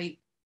to write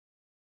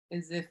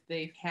as if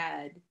they've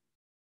had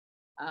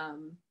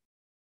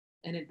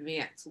an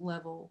advanced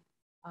level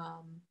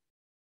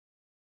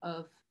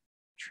of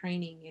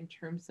training in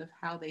terms of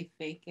how they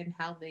think and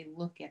how they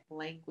look at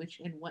language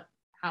and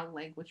how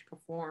language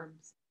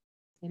performs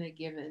in a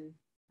given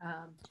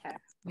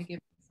text, in a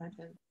given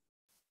sentence.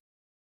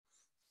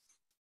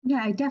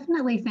 Yeah, I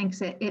definitely think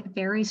that it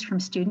varies from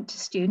student to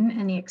student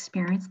and the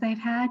experience they've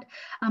had.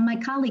 My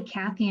colleague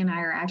Kathy and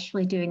I are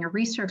actually doing a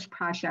research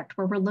project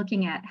where we're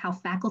looking at how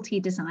faculty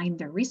design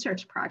their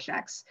research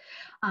projects.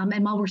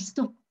 And while we're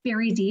still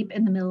very deep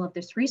in the middle of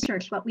this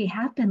research, what we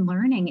have been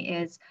learning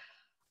is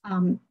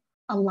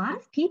a lot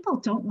of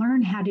people don't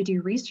learn how to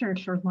do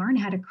research or learn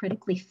how to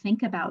critically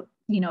think about,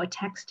 a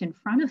text in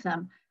front of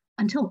them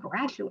until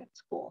graduate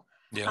school.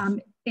 Yeah.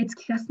 It's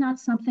just not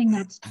something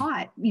that's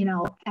taught,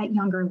 at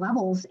younger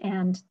levels.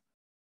 And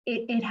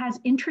it has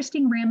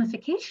interesting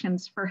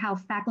ramifications for how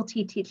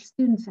faculty teach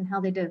students and how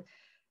they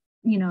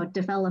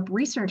develop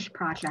research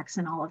projects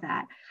and all of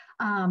that.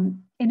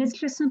 And it's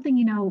just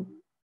something,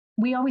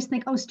 we always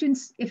think, oh,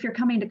 students, if you're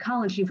coming to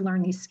college, you've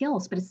learned these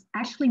skills, but it's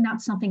actually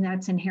not something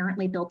that's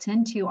inherently built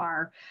into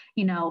our,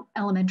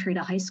 elementary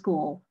to high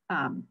school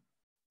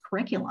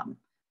curriculum.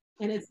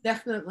 And it's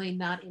definitely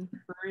not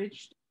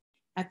encouraged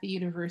at the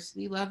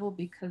university level,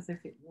 because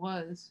if it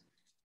was,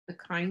 the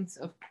kinds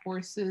of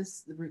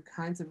courses, the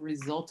kinds of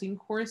resulting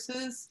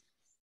courses,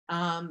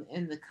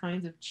 and the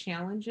kinds of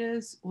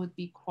challenges would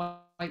be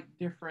quite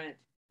different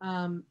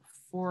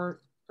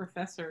for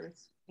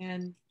professors.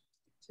 And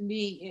to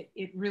me,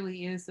 it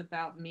really is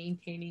about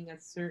maintaining a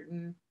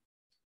certain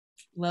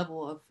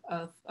level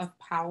of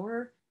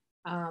power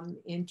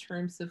in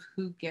terms of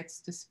who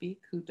gets to speak,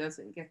 who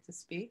doesn't get to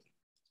speak.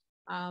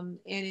 And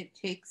it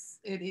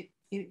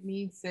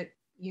means that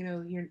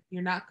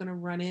you're not going to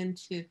run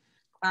into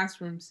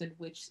classrooms in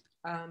which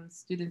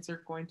students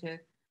are going to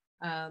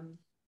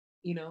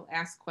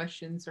ask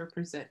questions or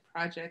present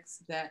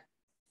projects that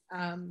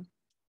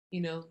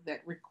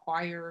that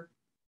require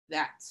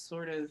that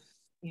sort of,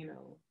 you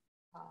know,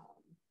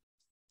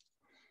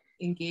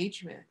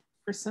 engagement.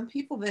 For some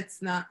people,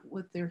 that's not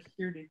what they're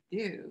here to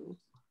do.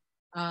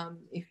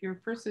 If you're a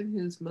person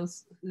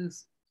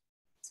who's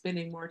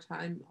spending more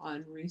time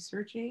on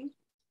researching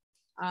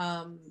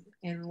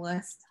and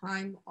less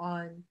time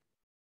on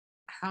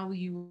how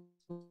you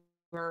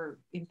are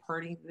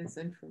imparting this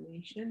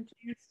information to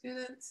your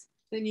students,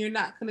 then you're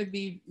not going to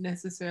be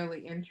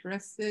necessarily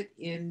interested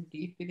in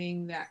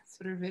deepening that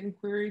sort of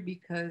inquiry,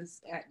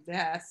 because at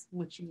best,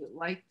 what you would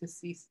like to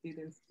see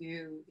students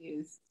do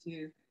is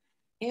to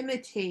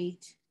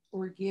imitate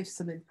or give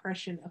some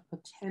impression of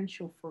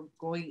potential for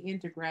going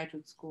into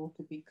graduate school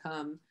to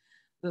become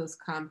those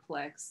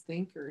complex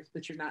thinkers,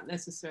 but you're not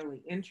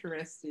necessarily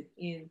interested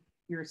in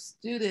your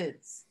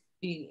students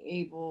being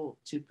able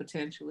to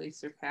potentially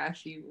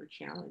surpass you or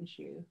challenge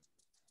you.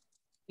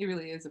 It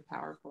really is a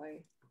power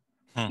play.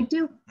 I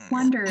do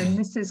wonder, and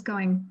this is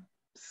going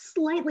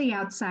slightly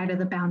outside of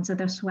the bounds of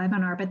this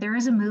webinar, but there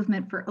is a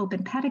movement for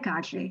open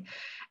pedagogy.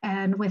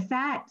 And with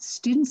that,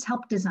 students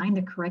help design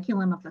the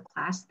curriculum of the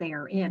class they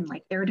are in.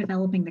 Like, they're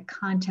developing the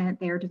content,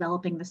 they're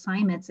developing the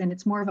assignments, and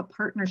it's more of a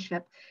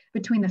partnership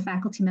between the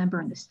faculty member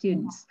and the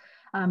students.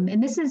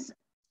 And this is,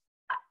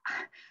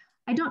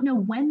 I don't know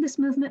when this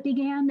movement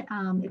began.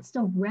 It's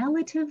still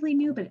relatively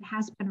new, but it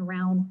has been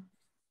around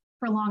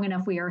for long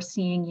enough. We are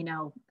seeing, you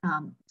know,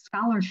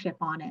 scholarship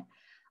on it.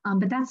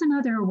 But that's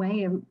another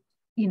way of,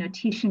 you know,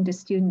 teaching to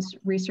students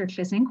research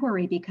as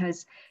inquiry,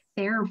 because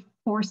they're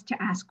forced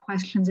to ask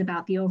questions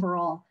about the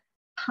overall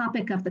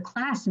topic of the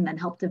class and then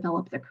help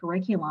develop the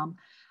curriculum.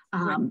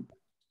 Right.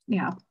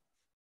 Yeah.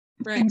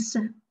 Right. And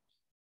so,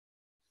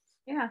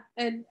 yeah.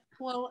 And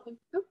well,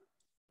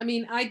 I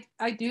mean,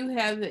 I do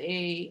have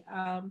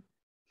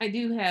I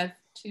do have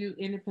 2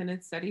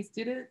 independent study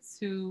students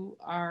who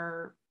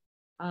are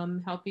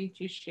helping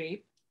to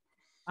shape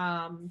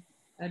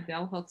a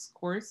Bell Hooks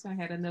course. I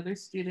had another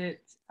student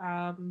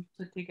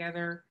put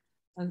together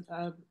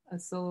a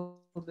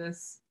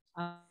syllabus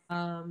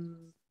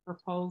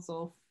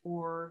proposal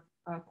for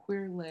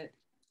Queer Lit.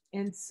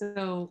 And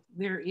so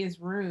there is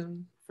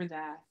room for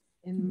that.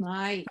 And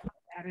my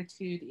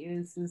attitude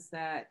is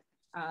that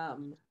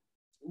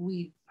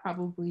we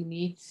probably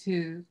need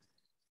to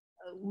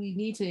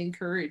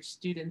encourage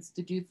students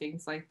to do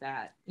things like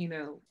that, you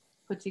know,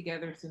 put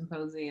together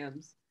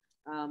symposiums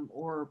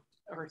or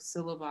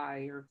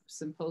syllabi or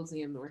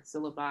symposium or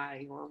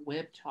syllabi or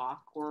web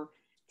talk or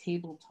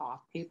table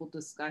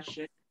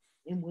discussion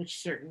in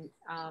which certain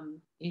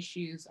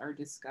issues are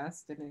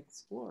discussed and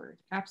explored.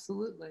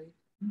 Absolutely.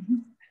 mm-hmm.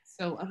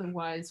 So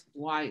otherwise,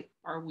 why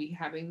are we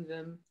having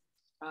them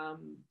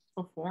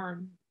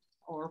perform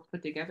or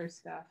put together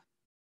stuff?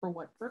 For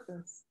what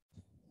purpose?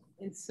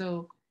 And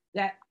so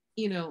that,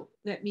 you know,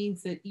 that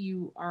means that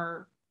you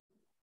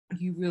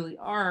really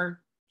are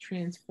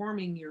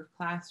transforming your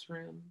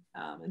classroom.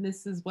 And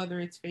this is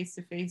whether it's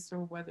face-to-face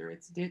or whether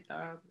it's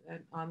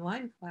an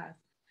online class.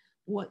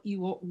 What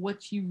you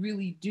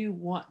really do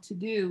want to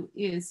do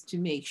is to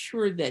make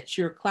sure that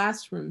your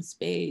classroom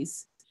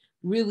space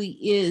really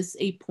is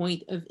a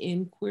point of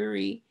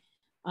inquiry,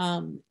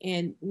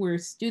 and where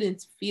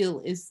students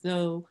feel as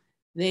though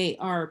they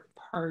are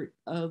part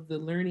of the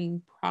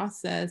learning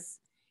process,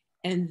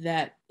 and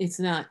that it's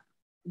not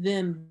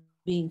them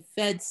being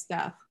fed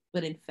stuff,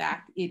 but in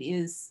fact it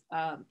is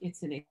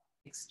it's an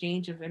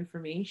exchange of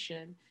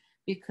information.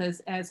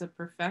 Because as a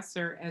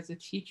professor, as a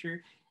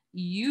teacher,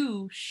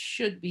 you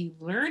should be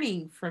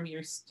learning from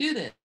your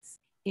students.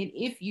 And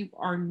if you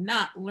are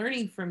not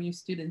learning from your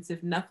students,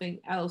 if nothing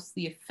else,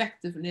 the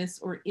effectiveness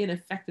or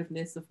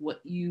ineffectiveness of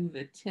what you've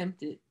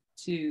attempted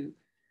to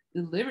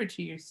deliver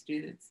to your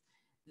students,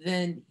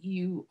 then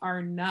you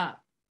are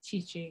not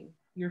teaching,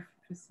 you're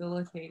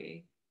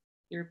facilitating,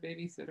 you're a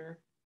babysitter.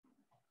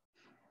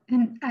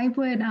 And I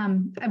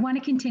want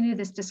to continue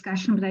this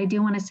discussion, but I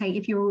do want to say,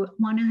 if you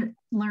want to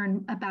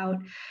learn about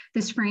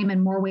this frame and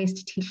more ways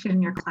to teach it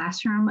in your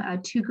classroom,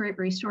 2 great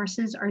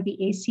resources are the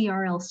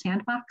ACRL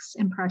Sandbox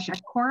and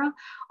Project Cora,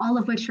 all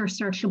of which are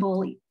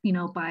searchable, you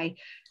know, by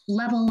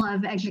level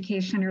of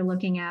education you're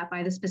looking at,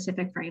 by the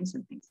specific frames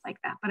and things like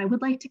that. But I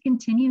would like to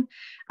continue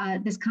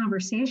this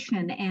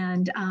conversation,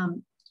 and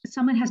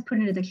someone has put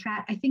into the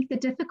chat, I think the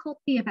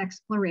difficulty of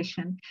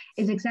exploration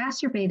is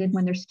exacerbated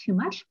when there's too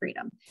much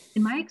freedom.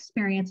 In my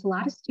experience, a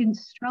lot of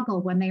students struggle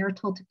when they are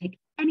told to pick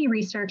any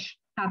research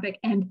topic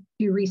and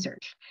do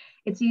research.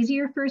 It's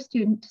easier for a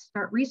student to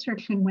start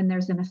researching when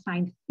there's an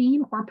assigned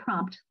theme or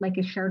prompt, like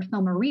a shared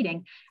film or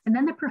reading, and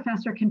then the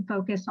professor can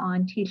focus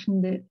on teaching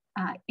the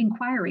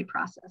inquiry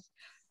process.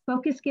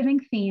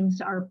 Focus-giving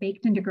themes are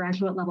baked into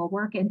graduate level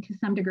work and to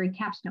some degree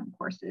capstone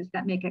courses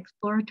that make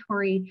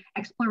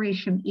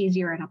exploration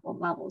easier at all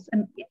levels.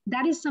 And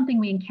that is something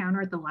we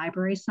encounter at the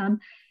library.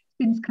 Some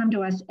students come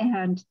to us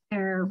and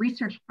their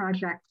research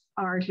projects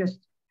are just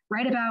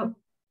write about,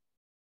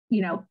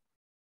 you know,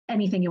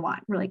 anything you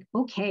want. We're like,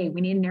 okay,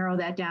 we need to narrow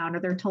that down. Or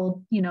they're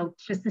told, you know,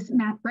 just this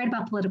math, write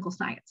about political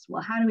science.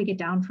 Well, how do we get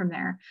down from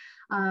there?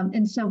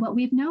 And so what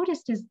we've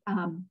noticed is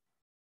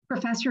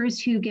professors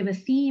who give a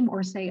theme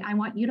or say, I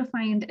want you to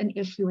find an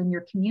issue in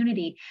your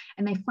community,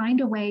 and they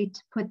find a way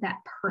to put that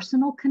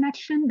personal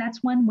connection.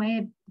 That's one way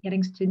of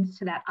getting students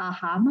to that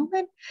aha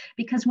moment,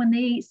 because when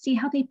they see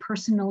how they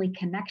personally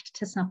connect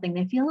to something,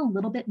 they feel a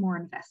little bit more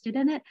invested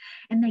in it,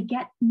 and they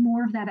get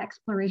more of that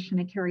exploration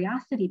and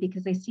curiosity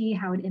because they see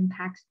how it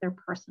impacts their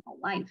personal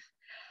life.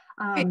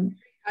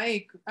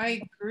 I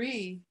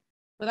agree,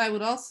 but I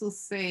would also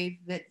say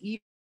that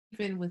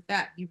even with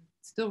that, you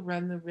still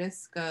run the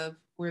risk of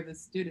where the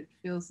student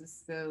feels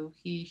as though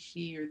he,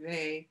 she, or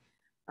they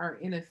are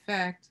in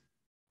effect,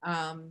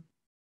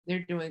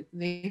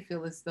 they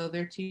feel as though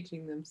they're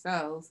teaching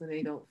themselves, and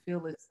they don't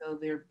feel as though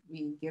they're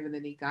being given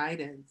any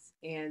guidance.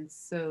 And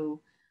so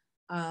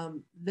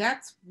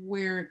that's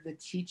where the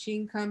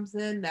teaching comes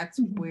in. That's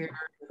where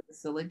the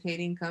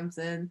facilitating comes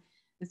in.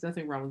 There's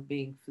nothing wrong with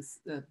being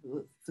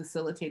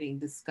facilitating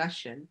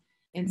discussion.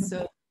 And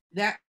so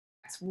that's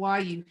why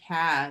you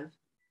have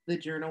the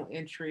journal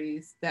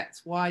entries.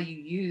 That's why you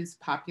use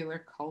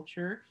popular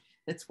culture.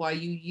 That's why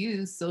you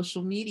use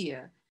social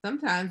media.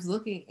 Sometimes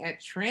looking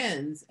at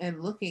trends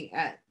and looking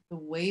at the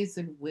ways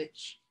in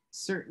which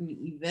certain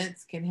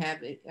events can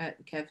have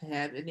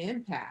an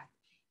impact.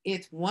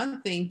 It's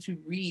one thing to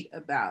read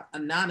about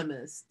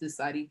Anonymous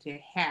deciding to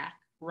hack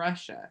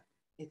Russia.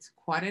 It's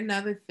quite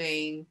another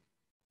thing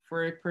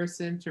for a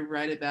person to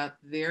write about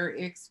their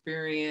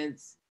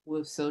experience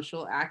with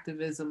social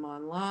activism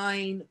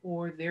online,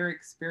 or their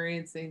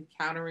experience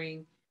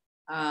encountering,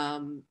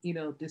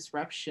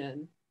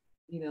 disruption,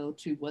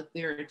 to what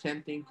they're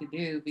attempting to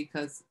do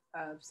because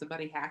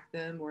somebody hacked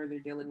them, or they're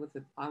dealing with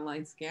an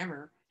online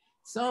scammer.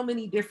 So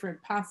many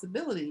different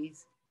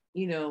possibilities,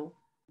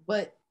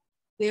 but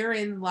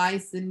therein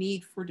lies the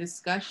need for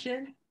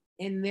discussion,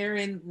 and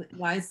therein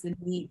lies the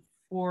need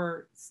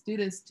for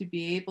students to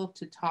be able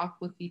to talk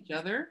with each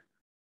other.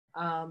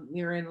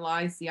 Therein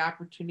lies the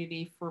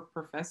opportunity for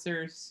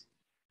professors,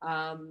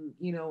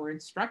 or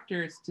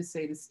instructors to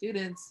say to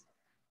students,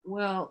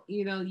 well,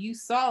 you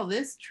saw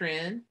this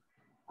trend.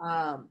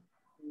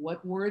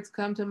 What words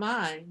come to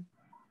mind?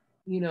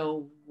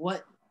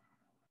 What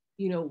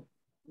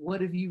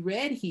have you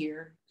read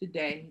here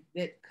today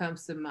that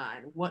comes to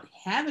mind? What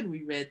haven't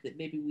we read that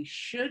maybe we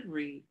should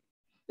read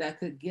that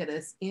could get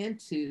us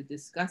into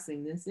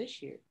discussing this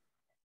issue?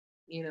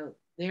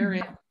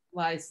 Therein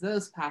lies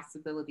those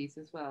possibilities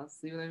as well.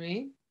 See what I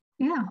mean?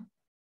 Yeah.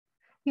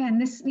 Yeah, and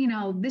this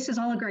is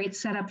all a great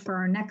setup for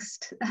our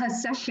next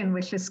session,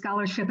 which is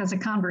scholarship as a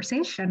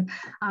conversation.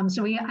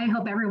 I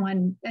hope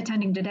everyone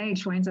attending today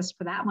joins us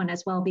for that one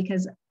as well,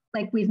 because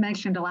like we've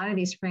mentioned, a lot of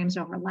these frames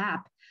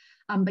overlap,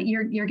 but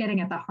you're getting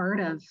at the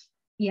heart of,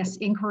 yes,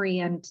 inquiry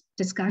and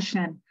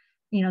discussion.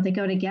 They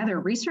go together.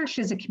 Research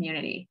is a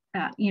community.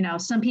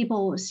 Some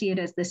people see it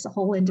as this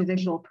whole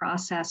individual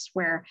process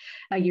where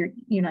you're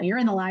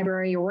in the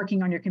library, you're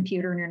working on your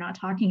computer, and you're not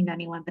talking to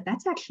anyone. But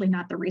that's actually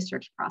not the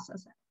research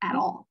process at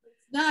all.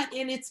 It's not,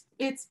 and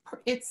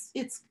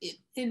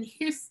and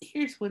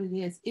here's what it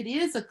is.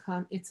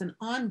 It's an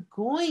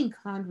ongoing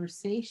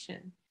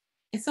conversation.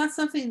 It's not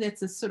something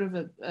that's a sort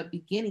of a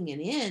beginning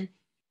and end.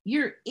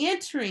 You're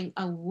entering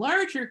a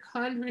larger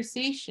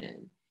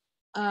conversation.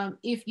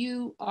 If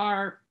you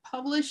are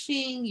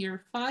publishing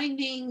your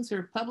findings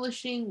or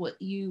publishing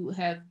what you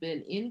have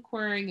been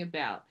inquiring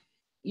about,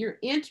 you're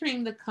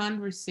entering the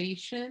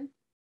conversation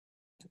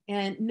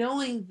and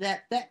knowing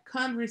that that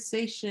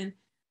conversation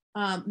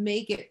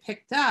may get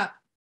picked up,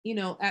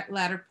 at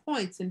latter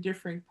points and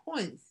different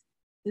points.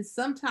 And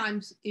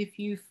sometimes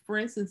for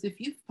instance,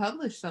 if you've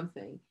published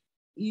something,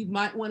 you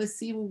might want to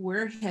see, well,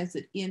 where has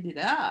it ended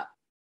up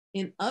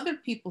in other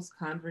people's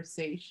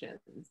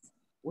conversations,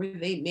 where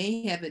they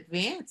may have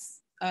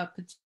advanced a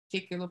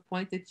particular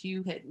point that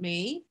you had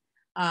made,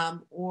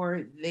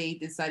 or they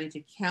decided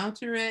to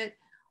counter it,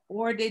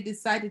 or they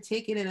decide to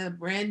take it in a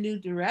brand new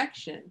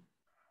direction.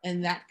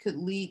 And that could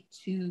lead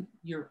to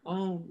your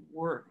own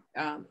work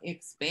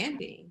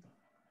expanding.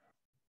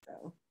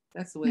 So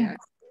that's the way I see it.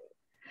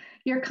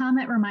 Your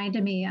comment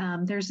reminded me,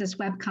 there's this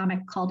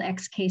webcomic called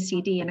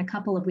XKCD, and a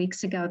couple of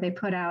weeks ago, they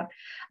put out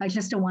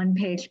just a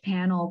one-page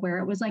panel where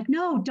it was like,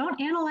 no, don't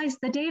analyze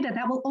the data.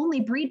 That will only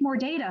breed more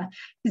data.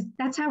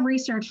 That's how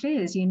research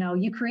is.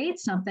 You create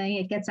something,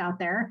 it gets out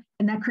there,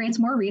 and that creates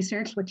more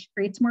research, which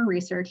creates more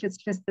research. It's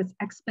just this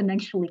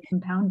exponentially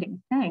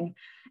compounding thing.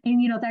 And,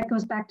 that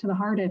goes back to the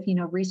heart of,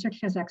 research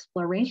as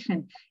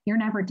exploration. You're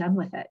never done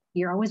with it.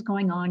 You're always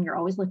going on. You're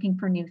always looking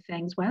for new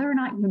things, whether or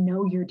not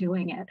you're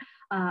doing it.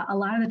 A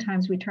lot of the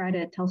times we try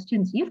to tell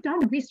students, you've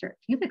done research,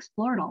 you've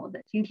explored all of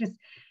this.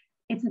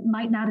 It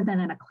might not have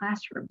been in a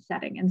classroom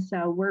setting. And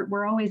so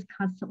we're always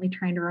constantly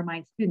trying to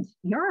remind students,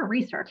 you're a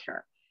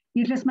researcher.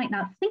 You just might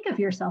not think of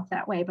yourself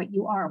that way, but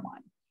you are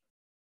one.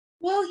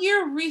 Well,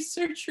 you're a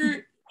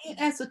researcher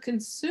as a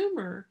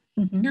consumer.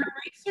 Mm-hmm. You're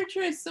a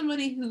researcher as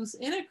somebody who's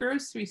in a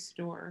grocery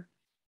store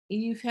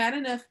and you've had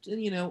enough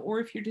to, or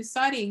if you're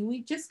deciding,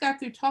 we just got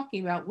through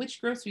talking about which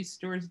grocery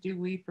stores do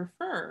we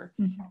prefer.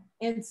 Mm-hmm.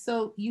 And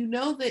so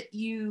that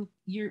you're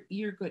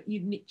good,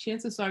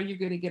 chances are you're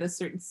going to get a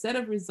certain set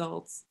of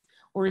results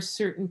or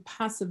certain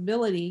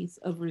possibilities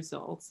of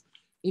results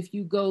if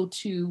you go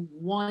to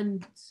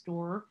one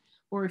store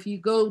or if you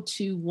go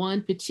to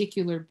one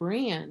particular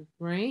brand,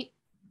 right?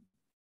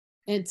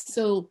 And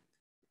so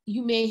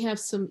you may have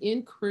some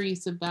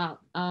inquiries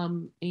about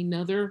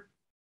another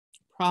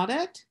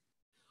product,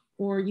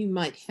 or you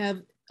might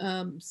have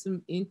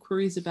some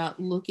inquiries about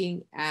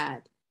looking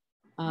at,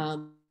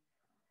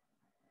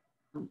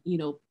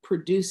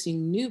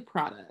 producing new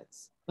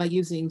products by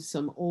using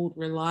some old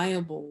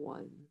reliable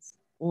ones,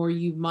 or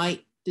you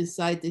might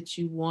decide that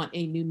you want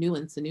a new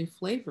nuance, a new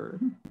flavor.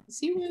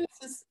 See what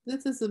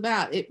this is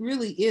about? It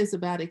really is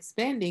about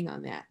expanding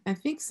on that. I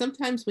think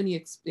sometimes when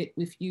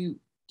if you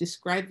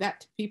describe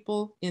that to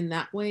people in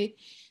that way,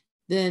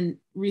 then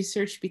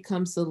research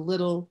becomes a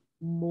little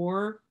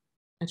more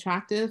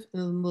attractive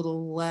and a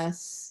little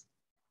less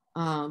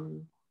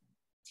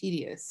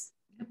tedious.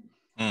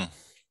 Mm.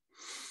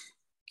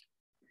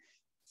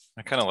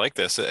 I kind of like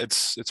this.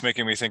 It's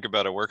making me think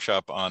about a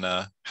workshop on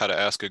how to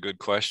ask a good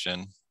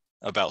question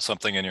about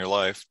something in your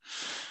life.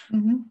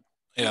 Mm-hmm.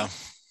 Yeah.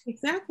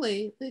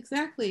 Exactly.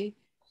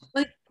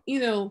 Like,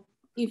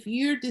 if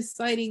you're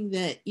deciding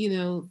that,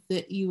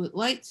 that you would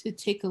like to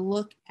take a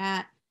look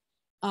at,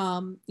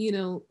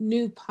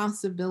 new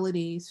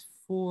possibilities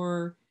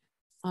for,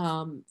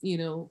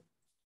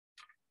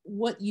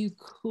 what you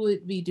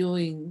could be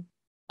doing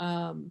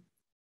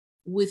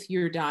with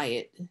your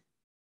diet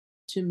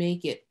to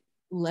make it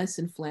less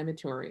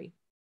inflammatory,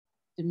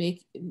 to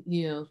make,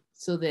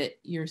 so that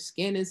your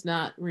skin is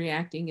not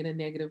reacting in a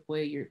negative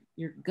way,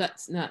 your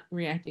gut's not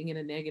reacting in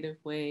a negative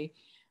way,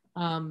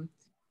 some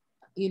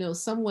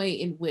way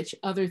in which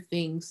other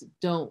things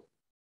don't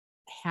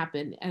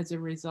happen as a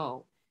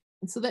result.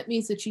 And so that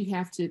means that you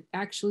have to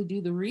actually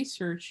do the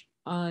research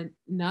on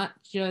not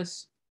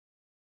just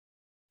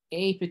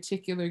a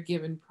particular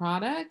given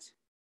product,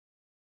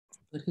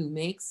 but who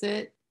makes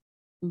it,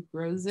 who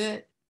grows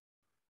it,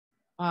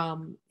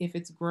 if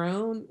it's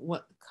grown,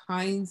 what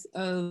kinds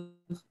of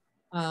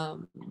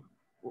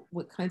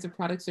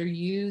products are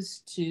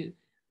used to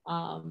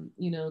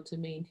to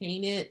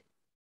maintain it.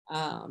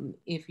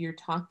 If you're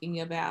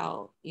talking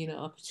about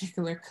a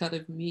particular cut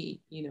of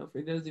meat,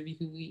 for those of you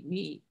who eat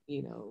meat,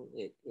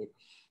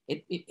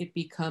 it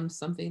becomes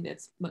something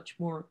that's much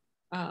more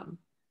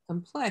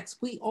complex.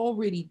 We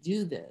already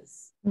do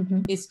this.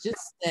 Mm-hmm. It's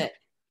just that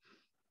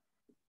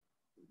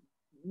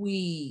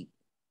we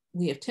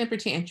have temper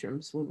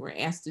tantrums when we're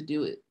asked to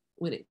do it,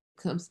 when it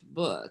comes to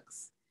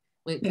books,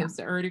 when it comes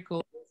to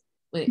articles,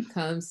 when it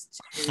comes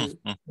to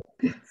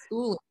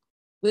schooling.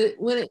 But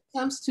when it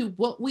comes to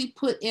what we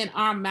put in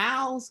our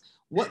mouths,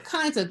 what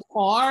kinds of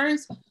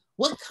cars,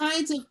 what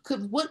kinds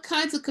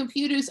of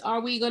computers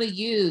are we going to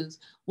use?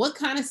 What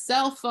kind of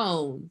cell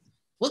phone?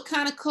 What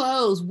kind of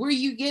clothes? Where are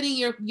you getting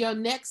your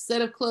next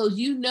set of clothes?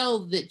 You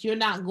know that you're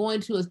not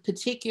going to a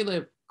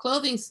particular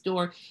clothing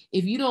store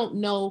if you don't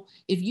know,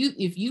 if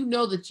you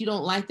know that you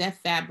don't like that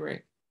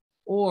fabric,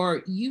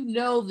 or you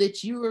know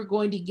that you are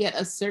going to get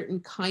a certain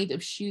kind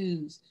of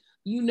shoes.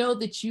 You know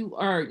that you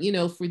are,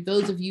 for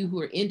those of you who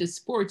are into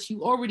sports,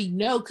 you already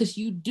know because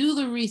you do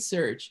the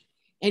research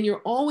and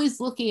you're always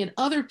looking at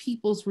other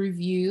people's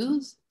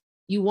reviews.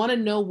 You want to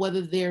know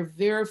whether they're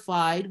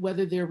verified,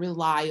 whether they're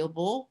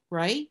reliable,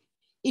 right?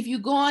 If you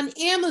go on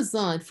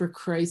Amazon, for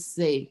Christ's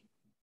sake,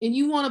 and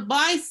you want to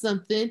buy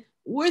something,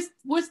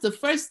 what's the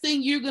first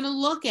thing you're going to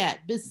look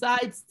at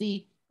besides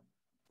the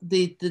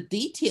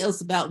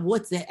details about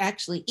what's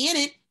actually in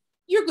it?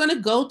 You're going to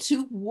go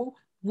to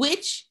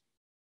which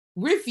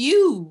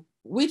reviews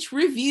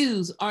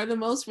are the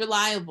most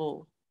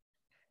reliable.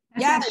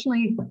 That's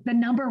actually the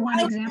number one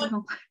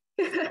example.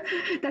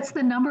 That's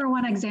the number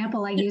one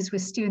example I use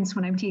with students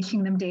when I'm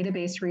teaching them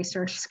database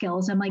research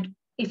skills. I'm like,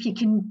 if you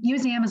can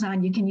use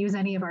Amazon, you can use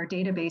any of our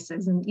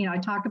databases. And, I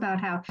talk about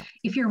how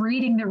if you're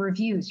reading the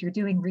reviews, you're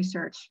doing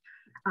research.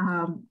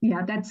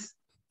 That's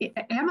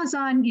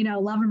Amazon,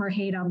 love them or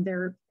hate them.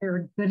 They're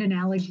a good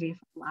analogy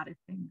for a lot of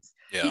things.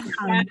 Yeah.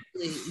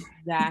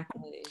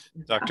 Exactly.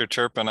 Dr.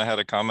 Turpin, I had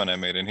a comment I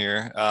made in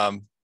here.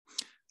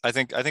 I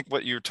think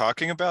what you're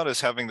talking about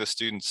is having the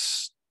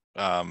students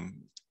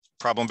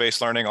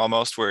problem-based learning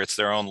almost, where it's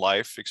their own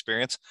life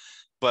experience.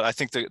 But I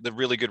think the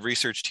really good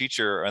research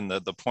teacher, and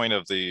the point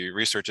of the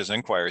research as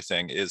inquiry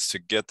thing, is to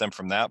get them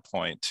from that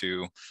point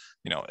to,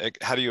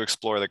 how do you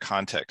explore the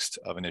context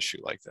of an issue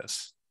like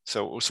this?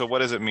 So what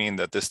does it mean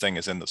that this thing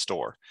is in the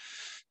store?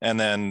 And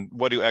then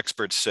what do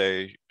experts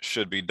say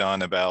should be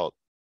done about,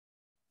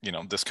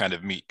 this kind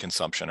of meat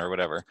consumption or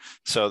whatever?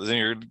 So then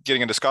you're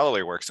getting into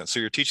scholarly work. So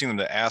you're teaching them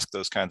to ask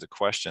those kinds of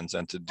questions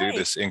and to do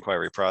this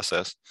inquiry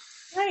process.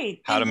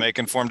 Right. How to make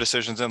informed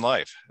decisions in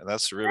life. And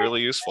that's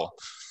really useful.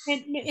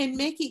 And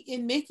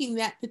making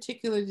that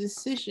particular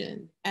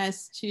decision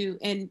as to,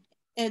 and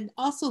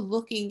also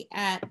looking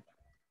at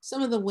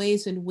some of the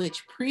ways in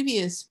which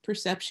previous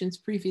perceptions,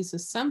 previous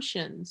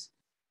assumptions,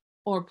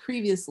 or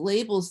previous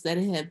labels that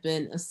have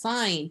been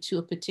assigned to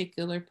a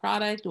particular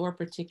product or a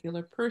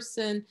particular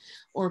person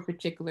or a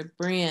particular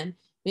brand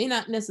may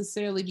not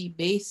necessarily be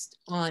based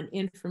on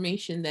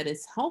information that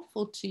is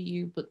helpful to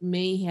you, but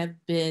may have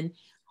been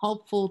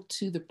helpful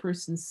to the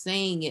person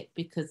saying it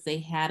because they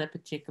had a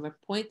particular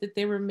point that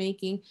they were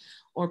making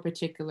or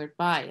particular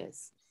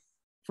bias.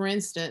 For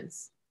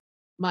instance,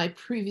 my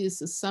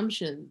previous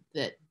assumption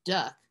that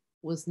duck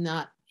was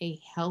not a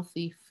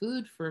healthy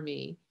food for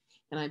me,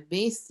 and I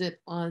based it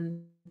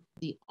on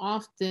the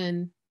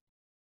often,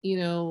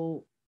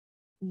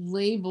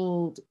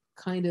 labeled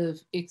kind of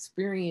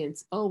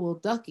experience. Oh, well,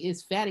 duck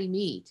is fatty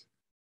meat.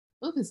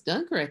 Well, if it's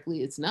done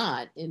correctly, it's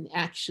not. And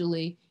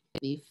actually,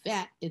 the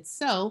fat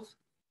itself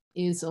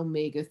is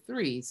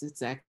omega-3s.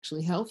 It's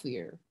actually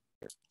healthier.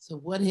 So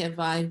what have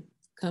I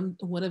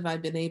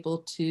been able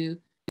to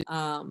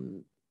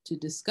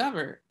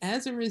discover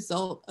as a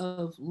result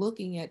of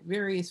looking at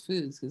various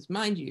foods? Because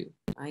mind you,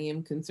 I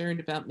am concerned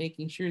about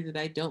making sure that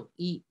I don't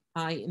eat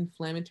high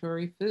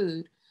inflammatory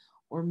food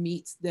or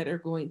meats that are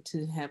going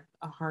to have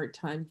a hard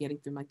time getting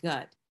through my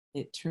gut.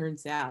 It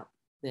turns out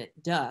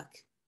that duck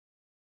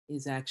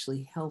is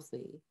actually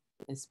healthy,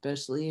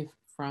 especially if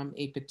from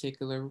a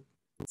particular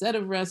set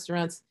of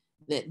restaurants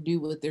that do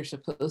what they're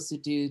supposed to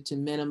do to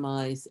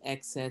minimize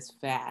excess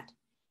fat.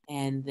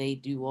 And they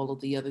do all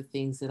of the other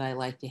things that I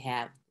like to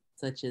have,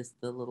 such as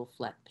the little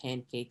flat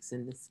pancakes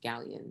and the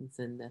scallions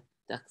and the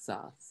duck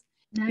sauce.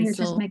 Now you're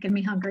just making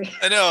me hungry.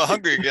 I know,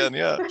 hungry again,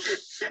 yeah.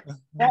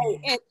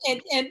 Right,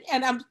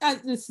 and I'm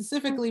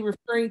specifically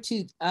referring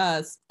to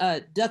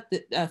duck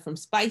that from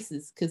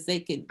Spices, because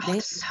they can. Oh,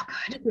 so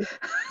good.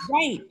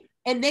 Right,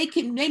 and they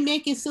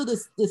make it so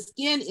the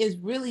skin is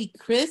really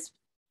crisp,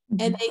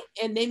 and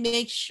they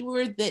make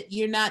sure that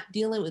you're not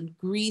dealing with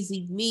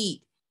greasy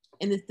meat.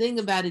 And the thing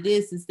about it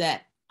is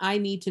that I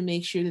need to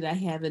make sure that I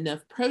have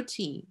enough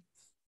protein,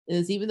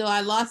 because even though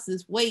I lost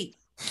this weight,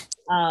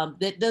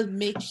 that doesn't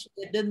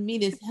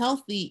mean it's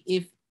healthy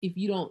if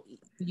you don't.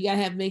 You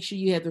gotta make sure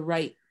you have the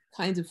right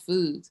kinds of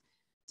foods.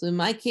 So in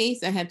my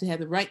case, I have to have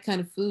the right kind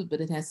of food,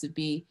 but it has to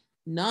be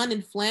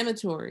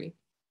non-inflammatory,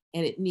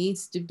 and it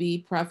needs to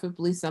be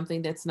preferably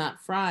something that's not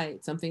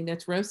fried, something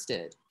that's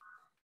roasted.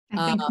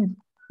 I think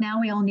now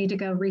we all need to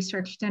go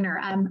research dinner.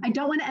 I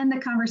don't want to end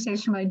the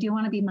conversation, but I do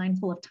want to be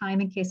mindful of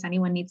time in case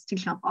anyone needs to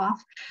jump off.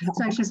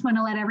 So I just want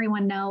to let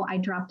everyone know I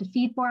dropped a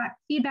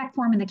feedback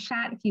form in the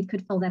chat. If you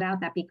could fill that out,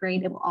 that'd be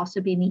great. It will also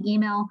be in the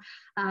email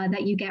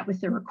that you get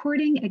with the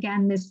recording.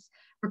 Again, this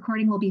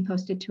recording will be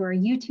posted to our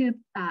YouTube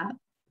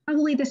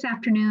probably this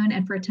afternoon,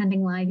 and for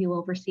attending live, you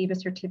will receive a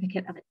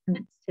certificate of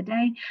attendance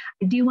today.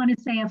 I do want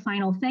to say a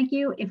final thank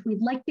you. If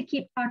we'd like to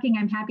keep talking,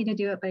 I'm happy to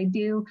do it, but I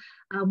do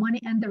want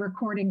to end the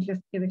recording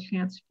just to give a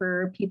chance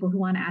for people who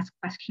want to ask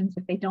questions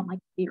if they don't like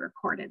to be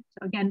recorded.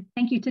 So again,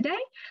 thank you today.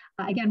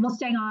 Again, we'll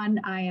stay on.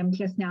 I am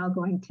just now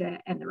going to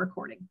end the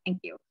recording. Thank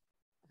you.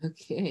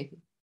 Okay.